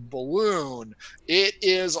of your balloon. It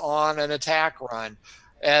is on an attack run.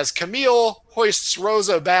 As Camille hoists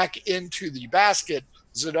Rosa back into the basket,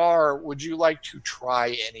 Zadar, would you like to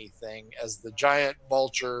try anything as the giant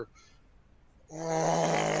vulture?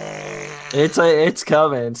 It's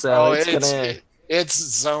coming, so it's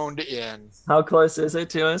zoned in. How close is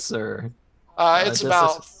it to us, or? It's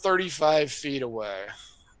about 35 feet away.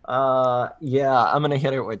 Yeah, I'm gonna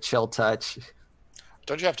hit it with chill touch.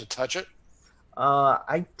 Don't you have to touch it?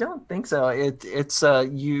 I don't think so. It's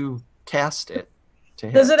you cast it.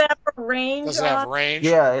 Does it have a range? Does it have range?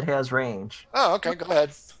 Yeah, it has range. Oh, okay. Go ahead.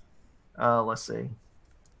 Let's see.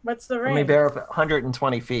 What's the range? Let me bear up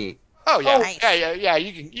 120 feet. Oh yeah, nice. yeah.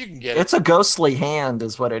 You can get it. It's a ghostly hand,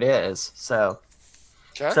 is what it is. So.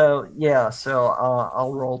 Okay. So yeah. So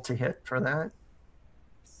I'll roll to hit for that.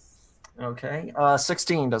 Okay.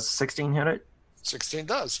 16. Does 16 hit it? 16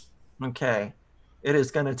 does. Okay. It is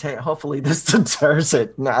going to take. Hopefully this deters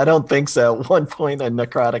it. No, I don't think so. 1 point of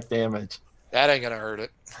necrotic damage. That ain't gonna hurt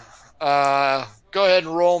it. Go ahead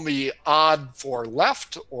and roll me odd for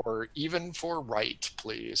left or even for right,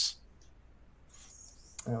 please.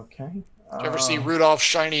 Okay. Did you ever see Rudolph's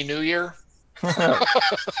Shiny New Year?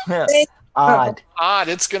 Odd. Odd.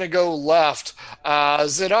 It's gonna go left.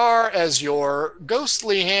 Zadar, as your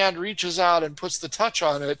ghostly hand reaches out and puts the touch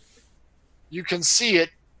on it, you can see it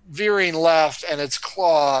veering left, and its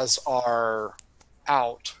claws are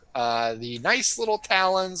out. The nice little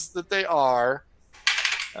talons that they are.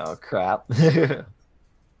 Oh, crap.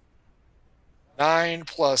 9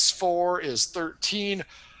 plus 4 is 13.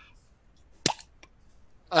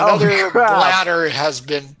 Another bladder has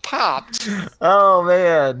been popped. Oh,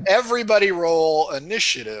 man. Everybody roll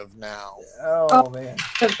initiative now. Oh, man.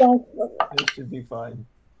 This should be fine.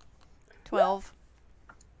 12.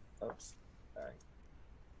 Oops.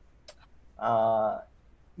 All right.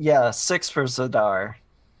 Yeah, 6 for Zadar.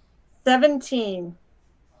 17.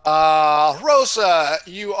 Rosa,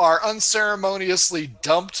 you are unceremoniously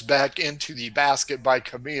dumped back into the basket by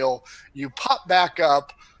Camille. You pop back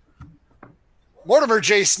up. Mortimer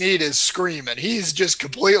J. Sneed is screaming. He's just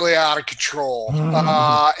completely out of control.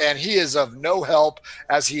 And he is of no help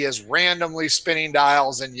as he is randomly spinning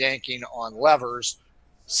dials and yanking on levers.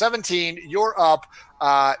 17, you're up.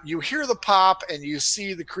 You hear the pop and you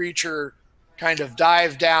see the creature kind of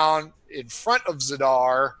dive down in front of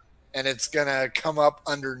Zadar, and it's going to come up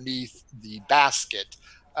underneath the basket.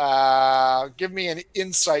 Give me an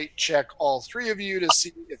insight check, all three of you, to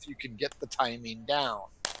see if you can get the timing down.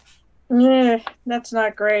 Yeah, that's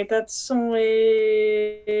not great. That's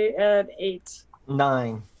only at 8.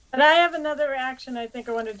 9. But I have another action I think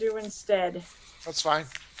I want to do instead. That's fine.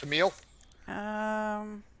 Camille?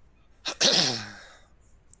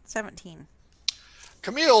 17.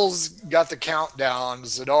 Camille's got the countdown.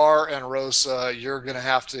 Zadar and Rosa, you're going to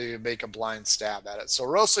have to make a blind stab at it. So,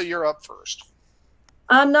 Rosa, you're up first.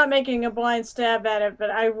 I'm not making a blind stab at it, but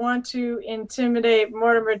I want to intimidate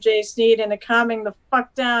Mortimer J. Sneed into calming the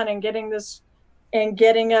fuck down and getting us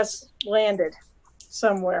landed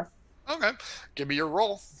somewhere. Okay. Give me your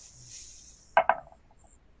roll.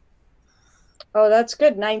 Oh, that's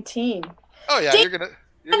good. 19. Oh, yeah.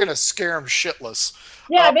 You're gonna scare him shitless.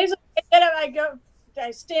 Yeah, basically,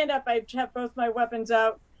 I stand up, I have both my weapons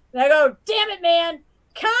out, and I go, damn it, man,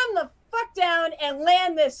 calm the fuck down and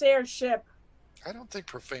land this airship. I don't think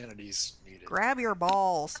profanity's needed. Grab your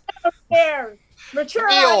balls. I don't care. Mature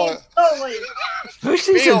audience only. Who's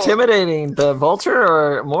she's intimidating? The vulture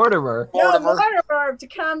or Mortimer? No, Mortimer, to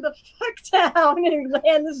calm the fuck down and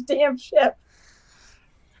land this damn ship.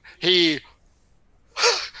 He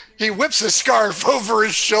whips his scarf over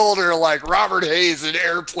his shoulder like Robert Hayes in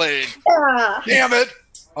Airplane. Yeah. Damn it!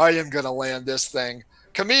 I am gonna land this thing.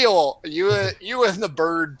 Camille, you and the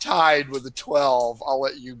bird tied with a 12. I'll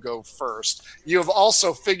let you go first. You have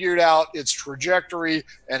also figured out its trajectory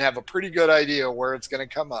and have a pretty good idea where it's going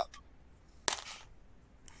to come up.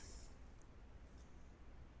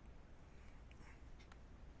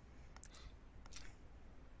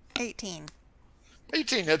 18.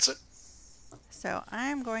 18 hits it. So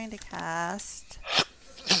I'm going to cast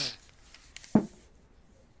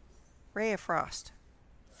Ray of Frost.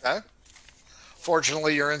 Okay.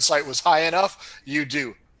 Fortunately, your insight was high enough. You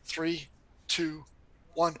do 3, 2,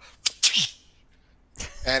 1,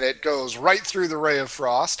 and it goes right through the ray of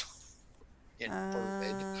frost.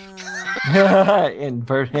 Inverted.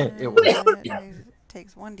 Inverted. It was. It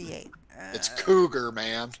takes 1d8. It's cougar,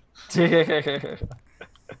 man. Oh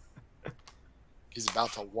He's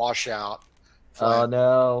about to wash out.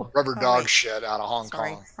 no. Rubber Oh, dog wait. shit out of Hong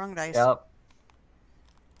Sorry, Kong. wrong dice. Yep.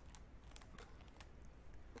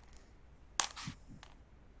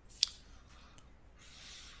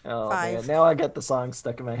 Oh 5. man, now I got the song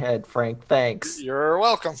stuck in my head. Frank, thanks. You're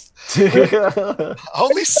welcome.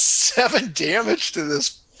 Only 7 damage to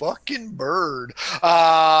this fucking bird.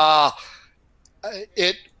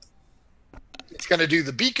 It's going to do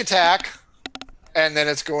the beak attack, and then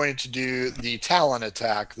it's going to do the talon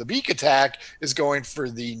attack. The beak attack is going for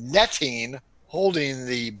the netting holding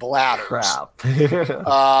the bladders. Crap.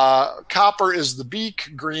 Copper is the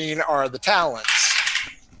beak, green are the talons.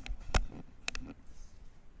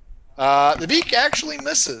 The beak actually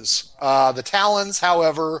misses. The talons,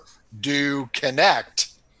 however, do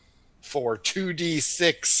connect for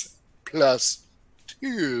 2d6 plus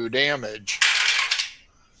 2 damage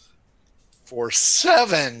for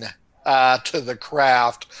 7 to the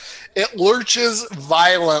craft. It lurches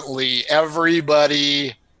violently.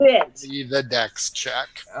 Everybody need the dex check.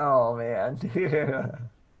 Oh man.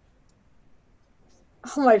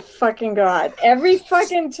 Oh my fucking god! Every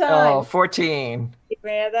fucking time. Oh, 14.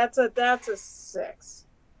 Man, that's a 6.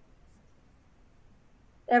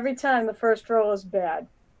 Every time the first roll is bad.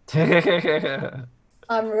 I'm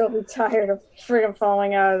really tired of friggin'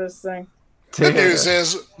 falling out of this thing. Good news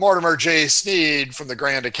is Mortimer J. Sneed from the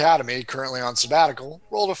Grand Academy, currently on sabbatical,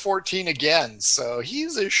 rolled a 14 again. So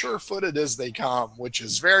he's as sure-footed as they come, which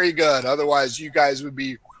is very good. Otherwise, you guys would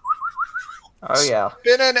be Oh yeah.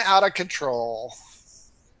 spinning out of control.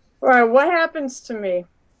 All right, what happens to me?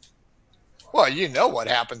 Well, you know what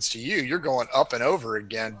happens to you. You're going up and over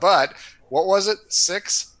again. But what was it?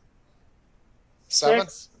 6? 7?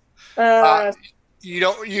 6.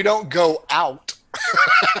 You don't go out.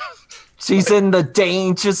 She's in the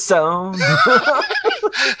danger zone.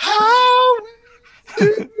 How?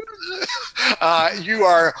 You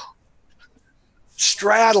are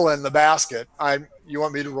straddling the basket. You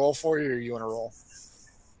want me to roll for you, or you want to roll?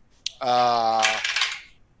 Oh.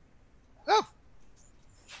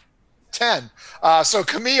 10. So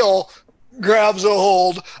Camille grabs a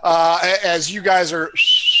hold as you guys are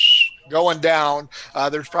going down.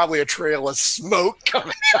 There's probably a trail of smoke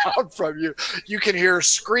coming out from you. You can hear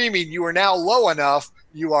screaming. You are now low enough.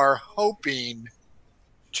 You are hoping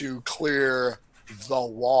to clear the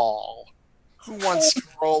wall. Who wants to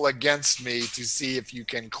roll against me to see if you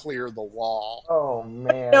can clear the wall? Oh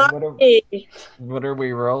man. What are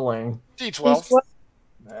we rolling? D12.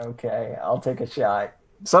 Okay, I'll take a shot.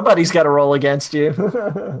 Somebody's got to roll against you.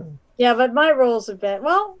 Yeah, but my rolls have been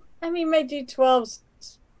well. I mean, my D12s.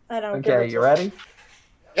 I don't. Okay, you ready?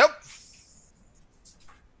 Yep.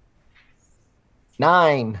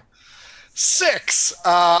 9. 6.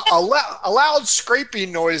 Loud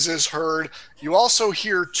scraping noise is heard. You also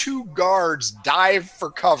hear 2 guards dive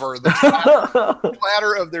for cover. The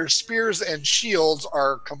clatter of their spears and shields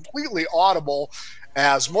are completely audible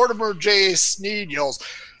as Mortimer J. Sneed yells,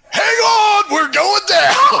 "Hang on, we're going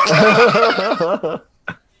down!"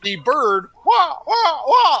 The bird wah, wah,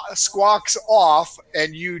 wah, squawks off,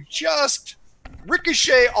 and you just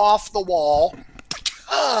ricochet off the wall.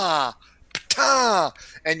 Pata, pata,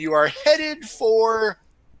 and you are headed for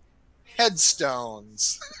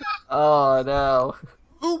headstones. Oh no.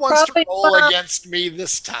 Who wants Probably to roll not. against me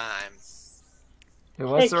this time? Who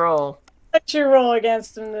wants to roll? Let you roll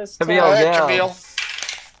against him this time. Camille. All right, yeah. Camille.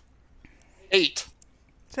 8.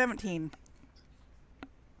 17.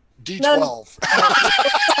 D12.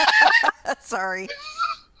 Sorry.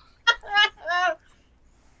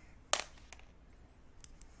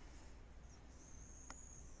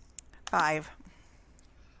 Five.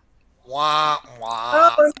 Wah,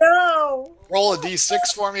 wah. Oh no! Roll a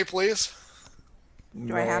D6 for me, please.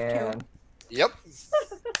 Do I have to? Man. Yep.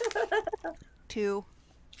 2.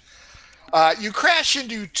 You crash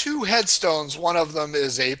into 2 headstones. One of them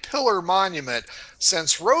is a pillar monument.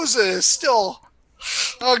 Since Rosa is still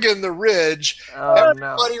hugging the ridge, Oh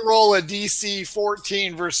everybody no. roll a DC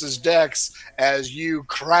 14 versus Dex as you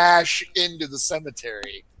crash into the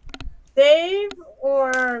cemetery. Save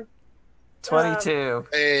or 22.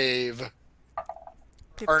 Save.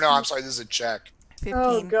 Or no, I'm sorry, this is a check. 15.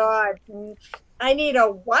 oh god! I need a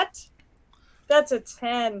what? That's a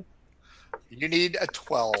 10. You need a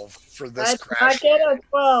 12 for this I crash. get a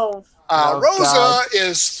 12. Rosa God.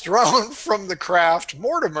 is thrown from the craft.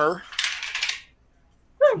 Mortimer,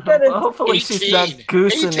 I'm gonna Hopefully she's not 18.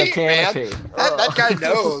 goosing the 18, man. canopy. That guy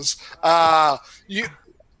knows.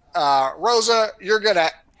 Rosa, you're gonna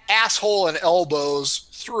asshole and elbows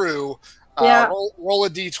through. Yeah. Roll a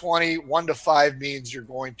d20. 1 to 5 means you're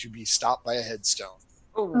going to be stopped by a headstone.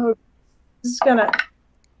 Oh, this is gonna.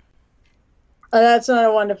 That's not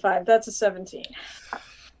a 1 to 5. That's a 17.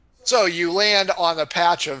 So you land on the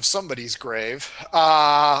patch of somebody's grave,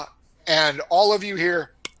 and all of you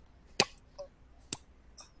hear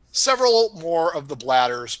several more of the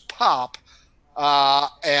bladders pop,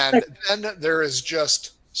 and then there is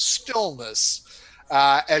just stillness.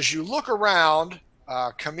 As you look around,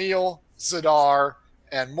 Camille, Zadar,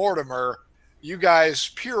 and Mortimer, you guys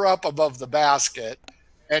peer up above the basket,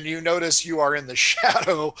 and you notice you are in the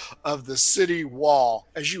shadow of the city wall.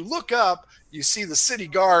 As you look up, you see the city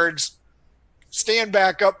guards stand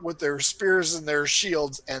back up with their spears and their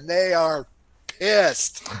shields, and they are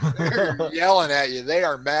pissed. They're yelling at you. They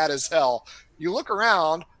are mad as hell. You look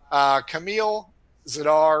around, Camille,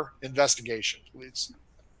 Zadar, investigation, please.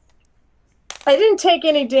 I didn't take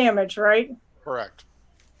any damage, right? Correct.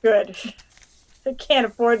 Good. I can't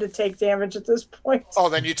afford to take damage at this point. Oh,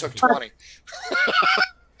 then you took 20.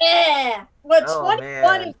 Yeah. What, Oh, 20? man.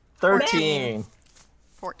 20? 13.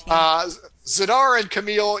 14. Zadar and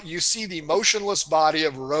Camille, you see the motionless body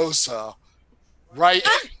of Rosa. Right?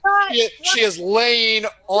 She is laying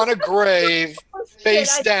on a grave,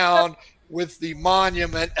 face down, with the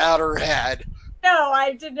monument at her head. No,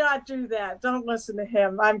 I did not do that. Don't listen to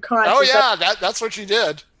him. I'm conscious. Oh, yeah, that's what she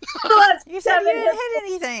did. You said you didn't hit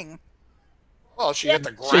anything. Well, she hit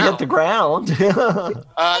the ground. She hit the ground.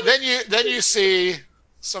 Then you see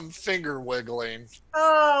some finger wiggling.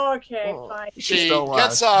 Oh, okay, fine. She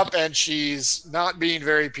gets up and she's not being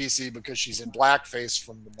very PC because she's in blackface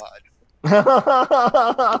from the mud.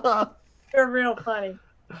 You're real funny.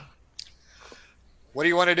 What do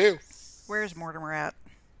you want to do? Where's Mortimer at?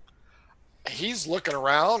 He's looking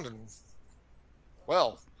around and,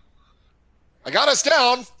 well, I got us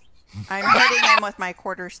down. I'm hitting him with my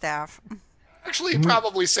quarterstaff. Actually, it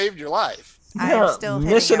probably saved your life. I'm still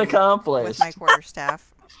hitting mission him accomplished. with my quarterstaff.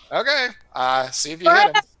 Okay, see if you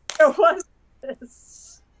hit him. What was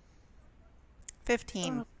this?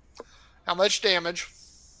 15. How much damage?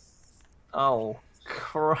 Oh,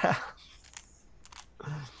 crap.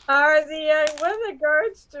 What are the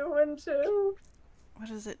guards doing too? What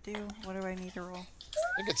does it do? What do I need to roll?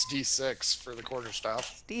 I think it's D6 for the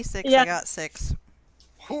quarterstaff. D6, Yeah. I got 6.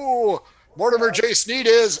 Ooh, Mortimer J. Sneed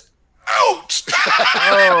is out!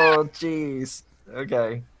 Oh, jeez.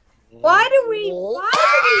 Okay. Why do we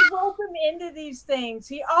rope him into these things?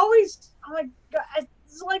 He always, oh my god,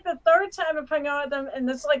 this is like the third time I'm hanging out with him, and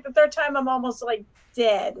this is like the third time I'm almost like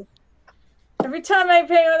dead. Every time I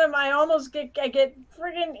hang out with him, I get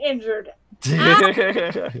friggin' injured.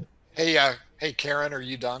 Hey, Karen, are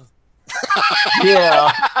you done?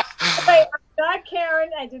 Yeah. Wait, I'm not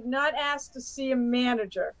Karen. I did not ask to see a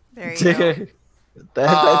manager. There you go.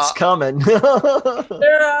 That's coming.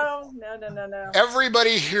 No.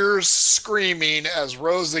 Everybody hears screaming as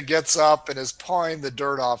Rosa gets up and is pawing the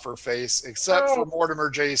dirt off her face, except for Mortimer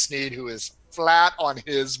J. Sneed, who is flat on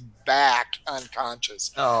his back,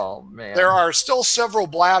 unconscious. Oh, man. There are still several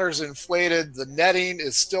bladders inflated. The netting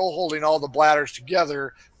is still holding all the bladders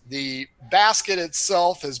together. The basket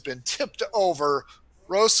itself has been tipped over.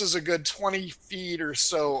 Rosa's a good 20 feet or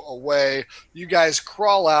so away. You guys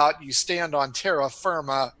crawl out. You stand on terra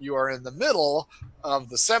firma. You are in the middle of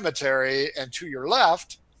the cemetery, and to your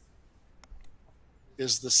left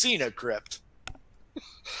is the Cena crypt.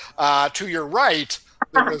 To your right,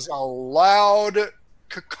 there is a loud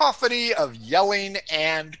cacophony of yelling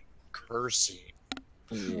and cursing.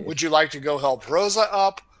 Yeah. Would you like to go help Rosa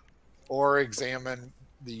up or examine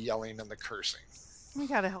the yelling and the cursing? We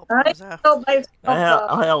gotta help All right. Rosa.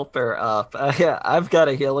 I'll help her up. Yeah, I've got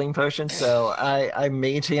a healing potion, so I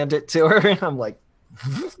mage hand it to her, and I'm like...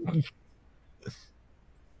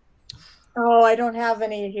 Oh, I don't have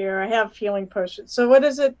any here. I have healing potions. So what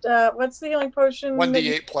is it? What's the healing potion?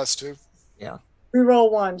 1d8 plus 2. Yeah.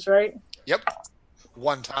 Reroll ones, right? Yep.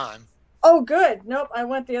 One time. Oh, good. Nope, I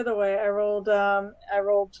went the other way. I rolled an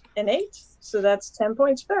 8, so that's 10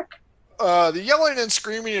 points back. The yelling and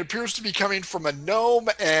screaming appears to be coming from a gnome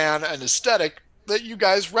and an aesthetic that you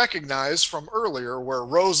guys recognize from earlier, where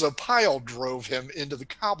Rosa Pyle drove him into the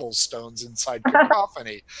cobblestones inside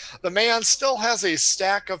Cacophony. The man still has a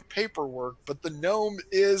stack of paperwork, but the gnome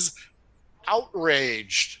is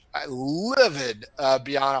outraged. livid,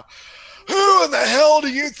 Biana. Who in the hell do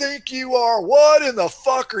you think you are? What in the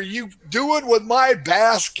fuck are you doing with my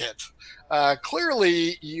basket?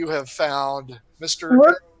 Clearly, you have found Mr.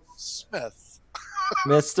 What? Smith.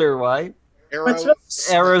 Mr. White?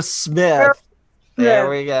 What's Aerosmith. There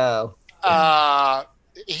we go.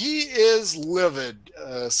 He is livid.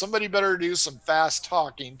 Somebody better do some fast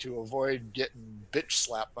talking to avoid getting bitch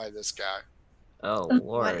slapped by this guy. Oh,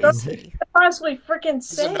 Lord. What is he? possibly freaking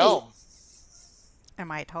He's a saying? gnome.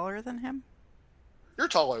 Am I taller than him? You're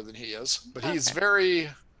taller than he is, but he's Okay. very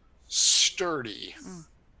sturdy.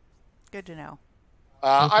 Good to know.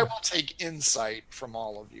 I will take insight from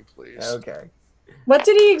all of you, please. Okay. What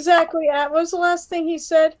did he exactly add? What was the last thing he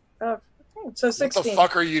said? So 16. What the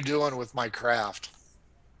fuck are you doing with my craft?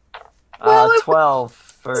 Well, 12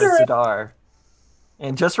 for Sure. Zadar.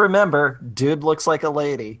 And just remember, dude looks like a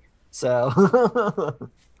lady. So. Oh,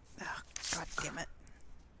 God damn it.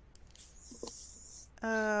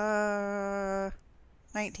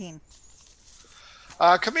 19.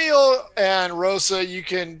 Camille and Rosa, you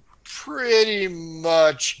can pretty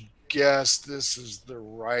much guess this is the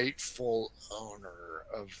rightful owner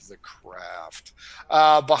of the craft.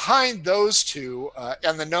 Behind those two,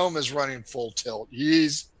 and the gnome is running full tilt.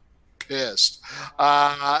 He's pissed.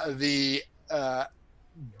 The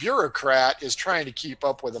bureaucrat is trying to keep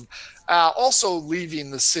up with him. Also leaving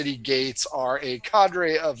the city gates are a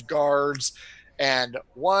cadre of guards and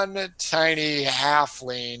one tiny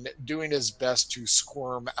halfling doing his best to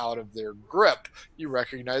squirm out of their grip. You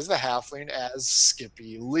recognize the halfling as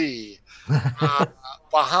Skippy Lee.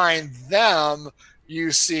 Behind them,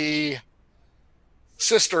 you see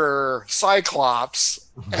Sister Cyclops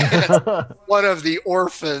and one of the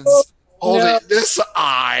orphans holding this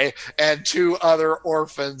eye and two other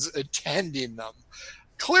orphans attending them.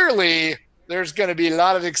 Clearly, there's going to be a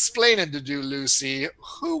lot of explaining to do, Lucy.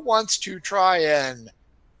 Who wants to try and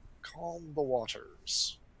calm the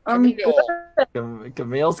waters? Camille.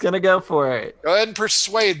 Camille's gonna go for it. Go ahead and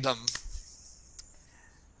persuade them.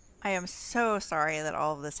 I am so sorry that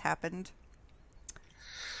all of this happened.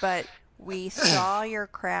 But we saw your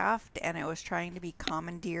craft and it was trying to be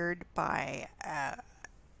commandeered by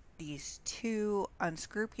these two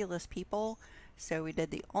unscrupulous people. So we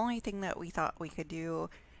did the only thing that we thought we could do,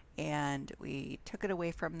 and we took it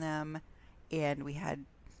away from them, and we had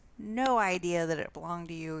no idea that it belonged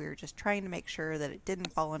to you. We were just trying to make sure that it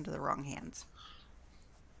didn't fall into the wrong hands.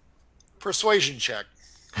 Persuasion check.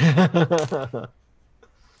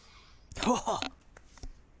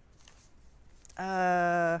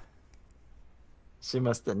 She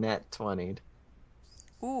must have net 20'd.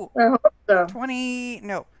 Ooh, I hope so.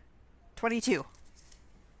 22.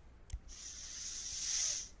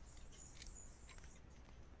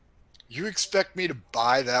 You expect me to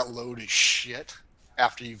buy that load of shit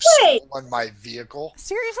after you've Wait. stolen my vehicle?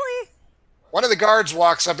 Seriously? One of the guards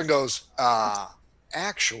walks up and goes,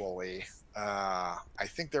 actually, I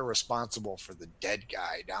think they're responsible for the dead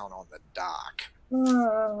guy down on the dock.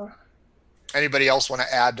 Anybody else want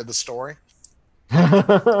to add to the story?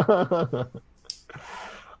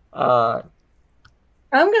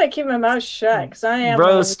 I'm going to keep my mouth shut because I am.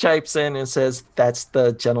 Rose chipes in and says, "That's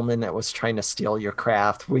the gentleman that was trying to steal your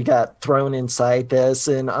craft. We got thrown inside this,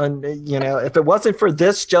 and if it wasn't for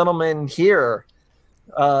this gentleman here,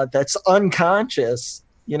 that's unconscious,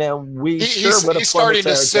 we sure would have." He's starting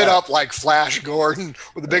to sit up like Flash Gordon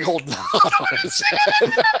with a big old knot on his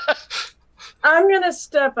head. I'm going to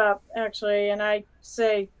step up, actually, and I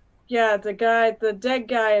say, yeah, the dead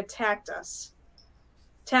guy attacked us.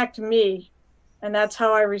 Attacked me, and that's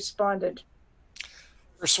how I responded.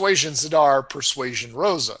 Persuasion Zadar, persuasion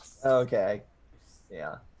Rosa. Okay.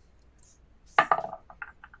 Yeah.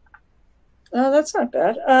 Oh, that's not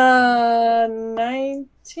bad.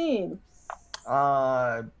 19.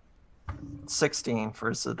 16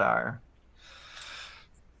 for Zadar.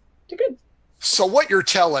 You're good. So what you're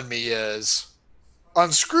telling me is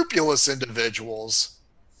unscrupulous individuals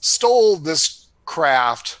stole this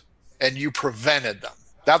craft and you prevented them.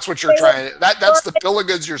 That's what you're trying. That's the bill of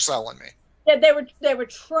goods you're selling me. Yeah, they were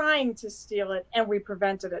trying to steal it, and we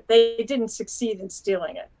prevented it. They didn't succeed in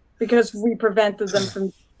stealing it because we prevented them from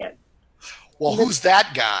doing it. Well, who's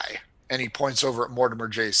that guy? And he points over at Mortimer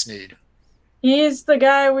J. Sneed. He's the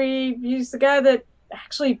guy that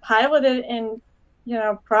actually piloted and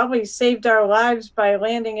probably saved our lives by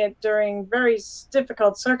landing it during very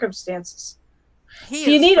difficult circumstances.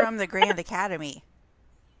 He is from the Grand Academy.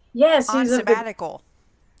 Yes, on he's sabbatical.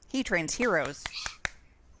 He trains heroes.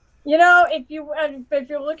 If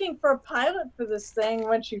you're looking for a pilot for this thing,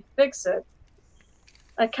 once you fix it,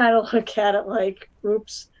 I kind of look at it like,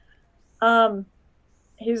 oops.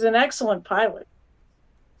 He's an excellent pilot.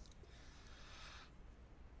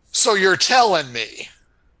 So you're telling me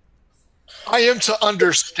I am to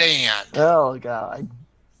understand Oh God.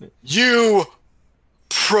 you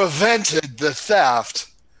prevented the theft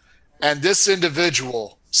and this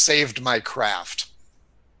individual saved my craft.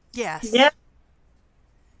 Yes. Yeah,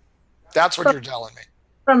 That's what you're telling me.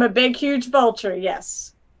 from a big, huge vulture,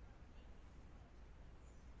 yes.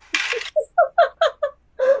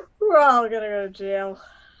 We're all gonna go to jail.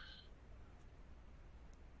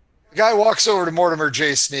 The guy walks over to Mortimer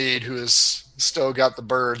J. Sneed, who has still got the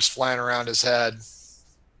birds flying around his head.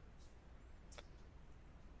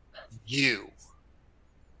 You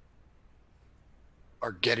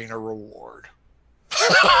are getting a reward.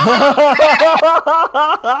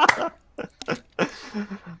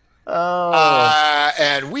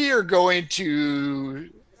 And we are going to,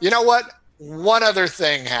 you know what? One other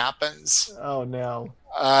thing happens. Oh no.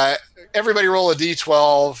 Everybody roll a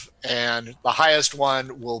d12, and the highest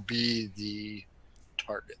one will be the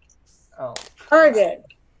target. Oh. Target.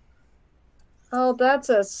 Oh, that's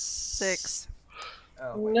a 6.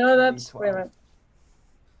 Oh, wait, No, that's 12. wait a minute.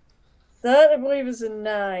 That I believe is a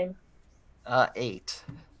 9. 8.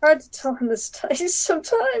 Hard to tell in this dice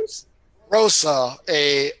sometimes. Rosa,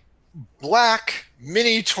 a black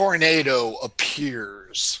mini tornado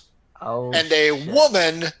appears, Oh. and a shit.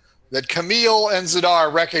 woman that Camille and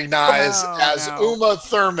Zadar recognize Oh, as no. Uma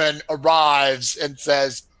Thurman arrives and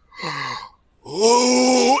says,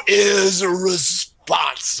 "Who is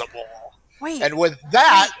responsible?" Wait. And with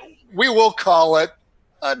that, we will call it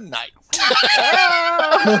a night.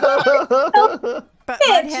 But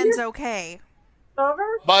Bitch, Mudhen's okay.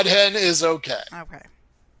 Over? Mudhen is okay. Okay.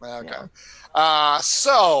 Okay.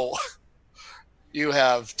 So you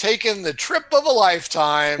have taken the trip of a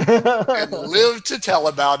lifetime and lived to tell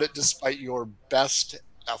about it despite your best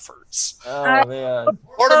efforts. Oh man.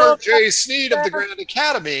 Mortimer J. Sneed of the Grand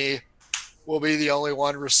Academy will be the only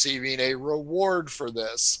one receiving a reward for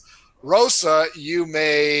this. Rosa, you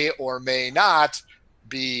may or may not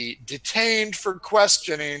be detained for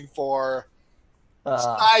questioning for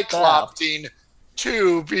cyclopsing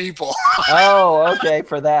 2 people. Oh, okay,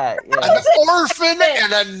 for that. Yeah. An orphan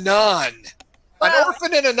and a nun. An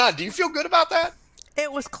orphan and a nun. Do you feel good about that?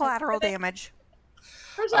 It was collateral damage.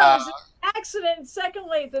 First of all, it was an accident.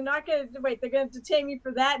 Secondly, they're not going to wait. They're going to detain me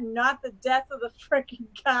for that, and not the death of the freaking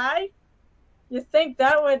guy. You think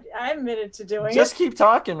that would? I admitted to doing Just it. keep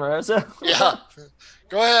talking, Rosa. Yeah.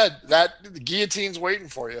 Go ahead. The guillotine's waiting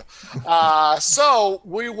for you. So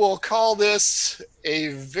we will call this a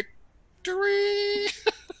victory.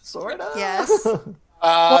 Sort of. Yes. So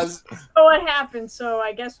what happened? So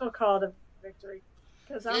I guess we'll call it a victory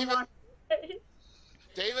because I'm David? not.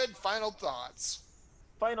 David, final thoughts.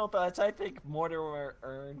 Final thoughts. I think Mortimer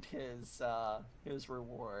earned his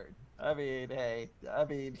reward. I mean, hey,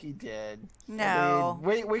 he did. No. I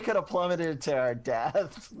mean, we could have plummeted to our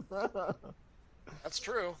death. That's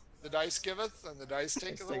true. The dice giveth and the dice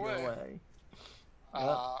taketh away.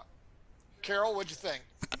 Carol, what'd you think?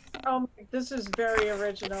 This is very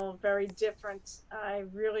original, very different. I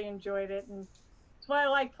really enjoyed it, and that's why I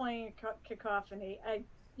like playing Cacophony.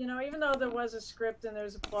 Even though there was a script and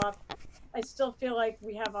there's a plot, I still feel like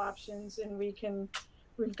we have options and we've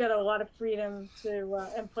got a lot of freedom to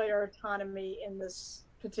and player autonomy in this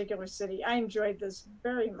particular city. I enjoyed this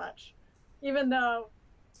very much, even though,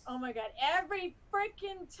 oh my god, every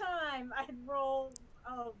freaking time I'd roll,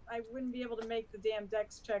 I wouldn't be able to make the damn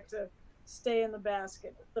dex check to stay in the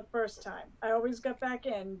basket the first time. I always got back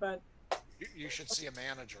in, but You should see a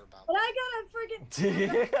manager about but that. I got a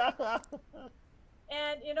freaking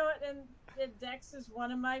and you know what? And dex is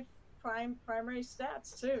one of my primary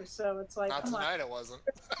stats too. So it's like, Not come tonight, it wasn't.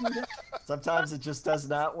 on. Sometimes it just does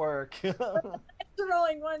not work. After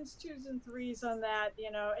rolling 1s, 2s, and 3s on that,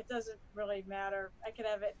 it doesn't really matter. I could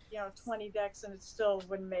have it, 20 decks and it still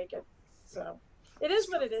wouldn't make it. So it is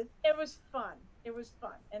what it is. It was fun. It was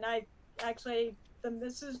fun. And I actually, the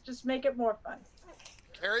misses just make it more fun.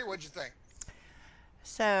 Harry, what'd you think?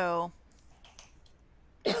 So,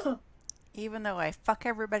 even though I fuck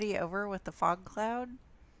everybody over with the fog cloud,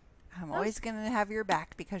 I'm always going to have your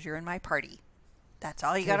back because you're in my party. That's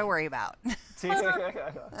all you got to worry about. I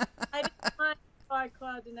didn't mind fog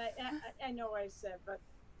cloud tonight. I know what I said, but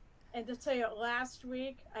and to tell you, last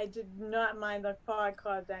week I did not mind the fog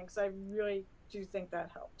cloud thing because I really do think that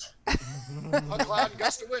helped. A cloud and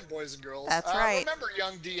gust of wind, boys and girls. That's right. Remember,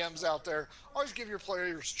 young DMs out there, always give your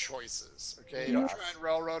players choices. Okay, don't try and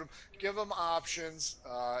railroad them. Give them options.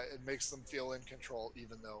 It makes them feel in control,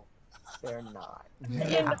 even though They're not.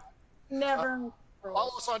 Never.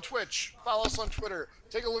 Follow us on Twitch. Follow us on Twitter.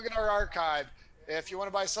 Take a look at our archive. If you want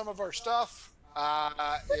to buy some of our stuff,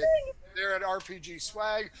 they're at RPG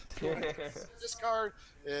Swag. Discard.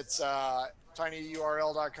 It's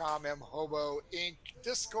tinyurl.com, mhobo inc.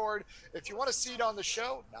 Discord. If you want a seat on the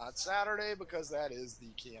show, not Saturday because that is the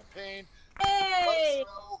campaign. Hey!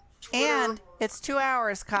 And it's 2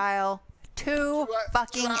 hours, Kyle. Two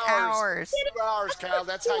fucking hours. 2 hours, Kyle.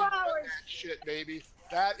 That's how you run hours. that shit, baby.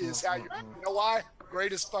 That is how you know why?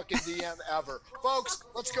 Greatest fucking DM ever. Folks,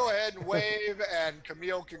 let's go ahead and wave, and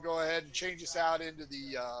Camille can go ahead and change us out into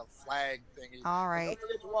the flag thingy. All right. Don't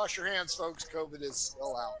forget to wash your hands, folks. COVID is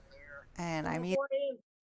still out there. And I'm eating.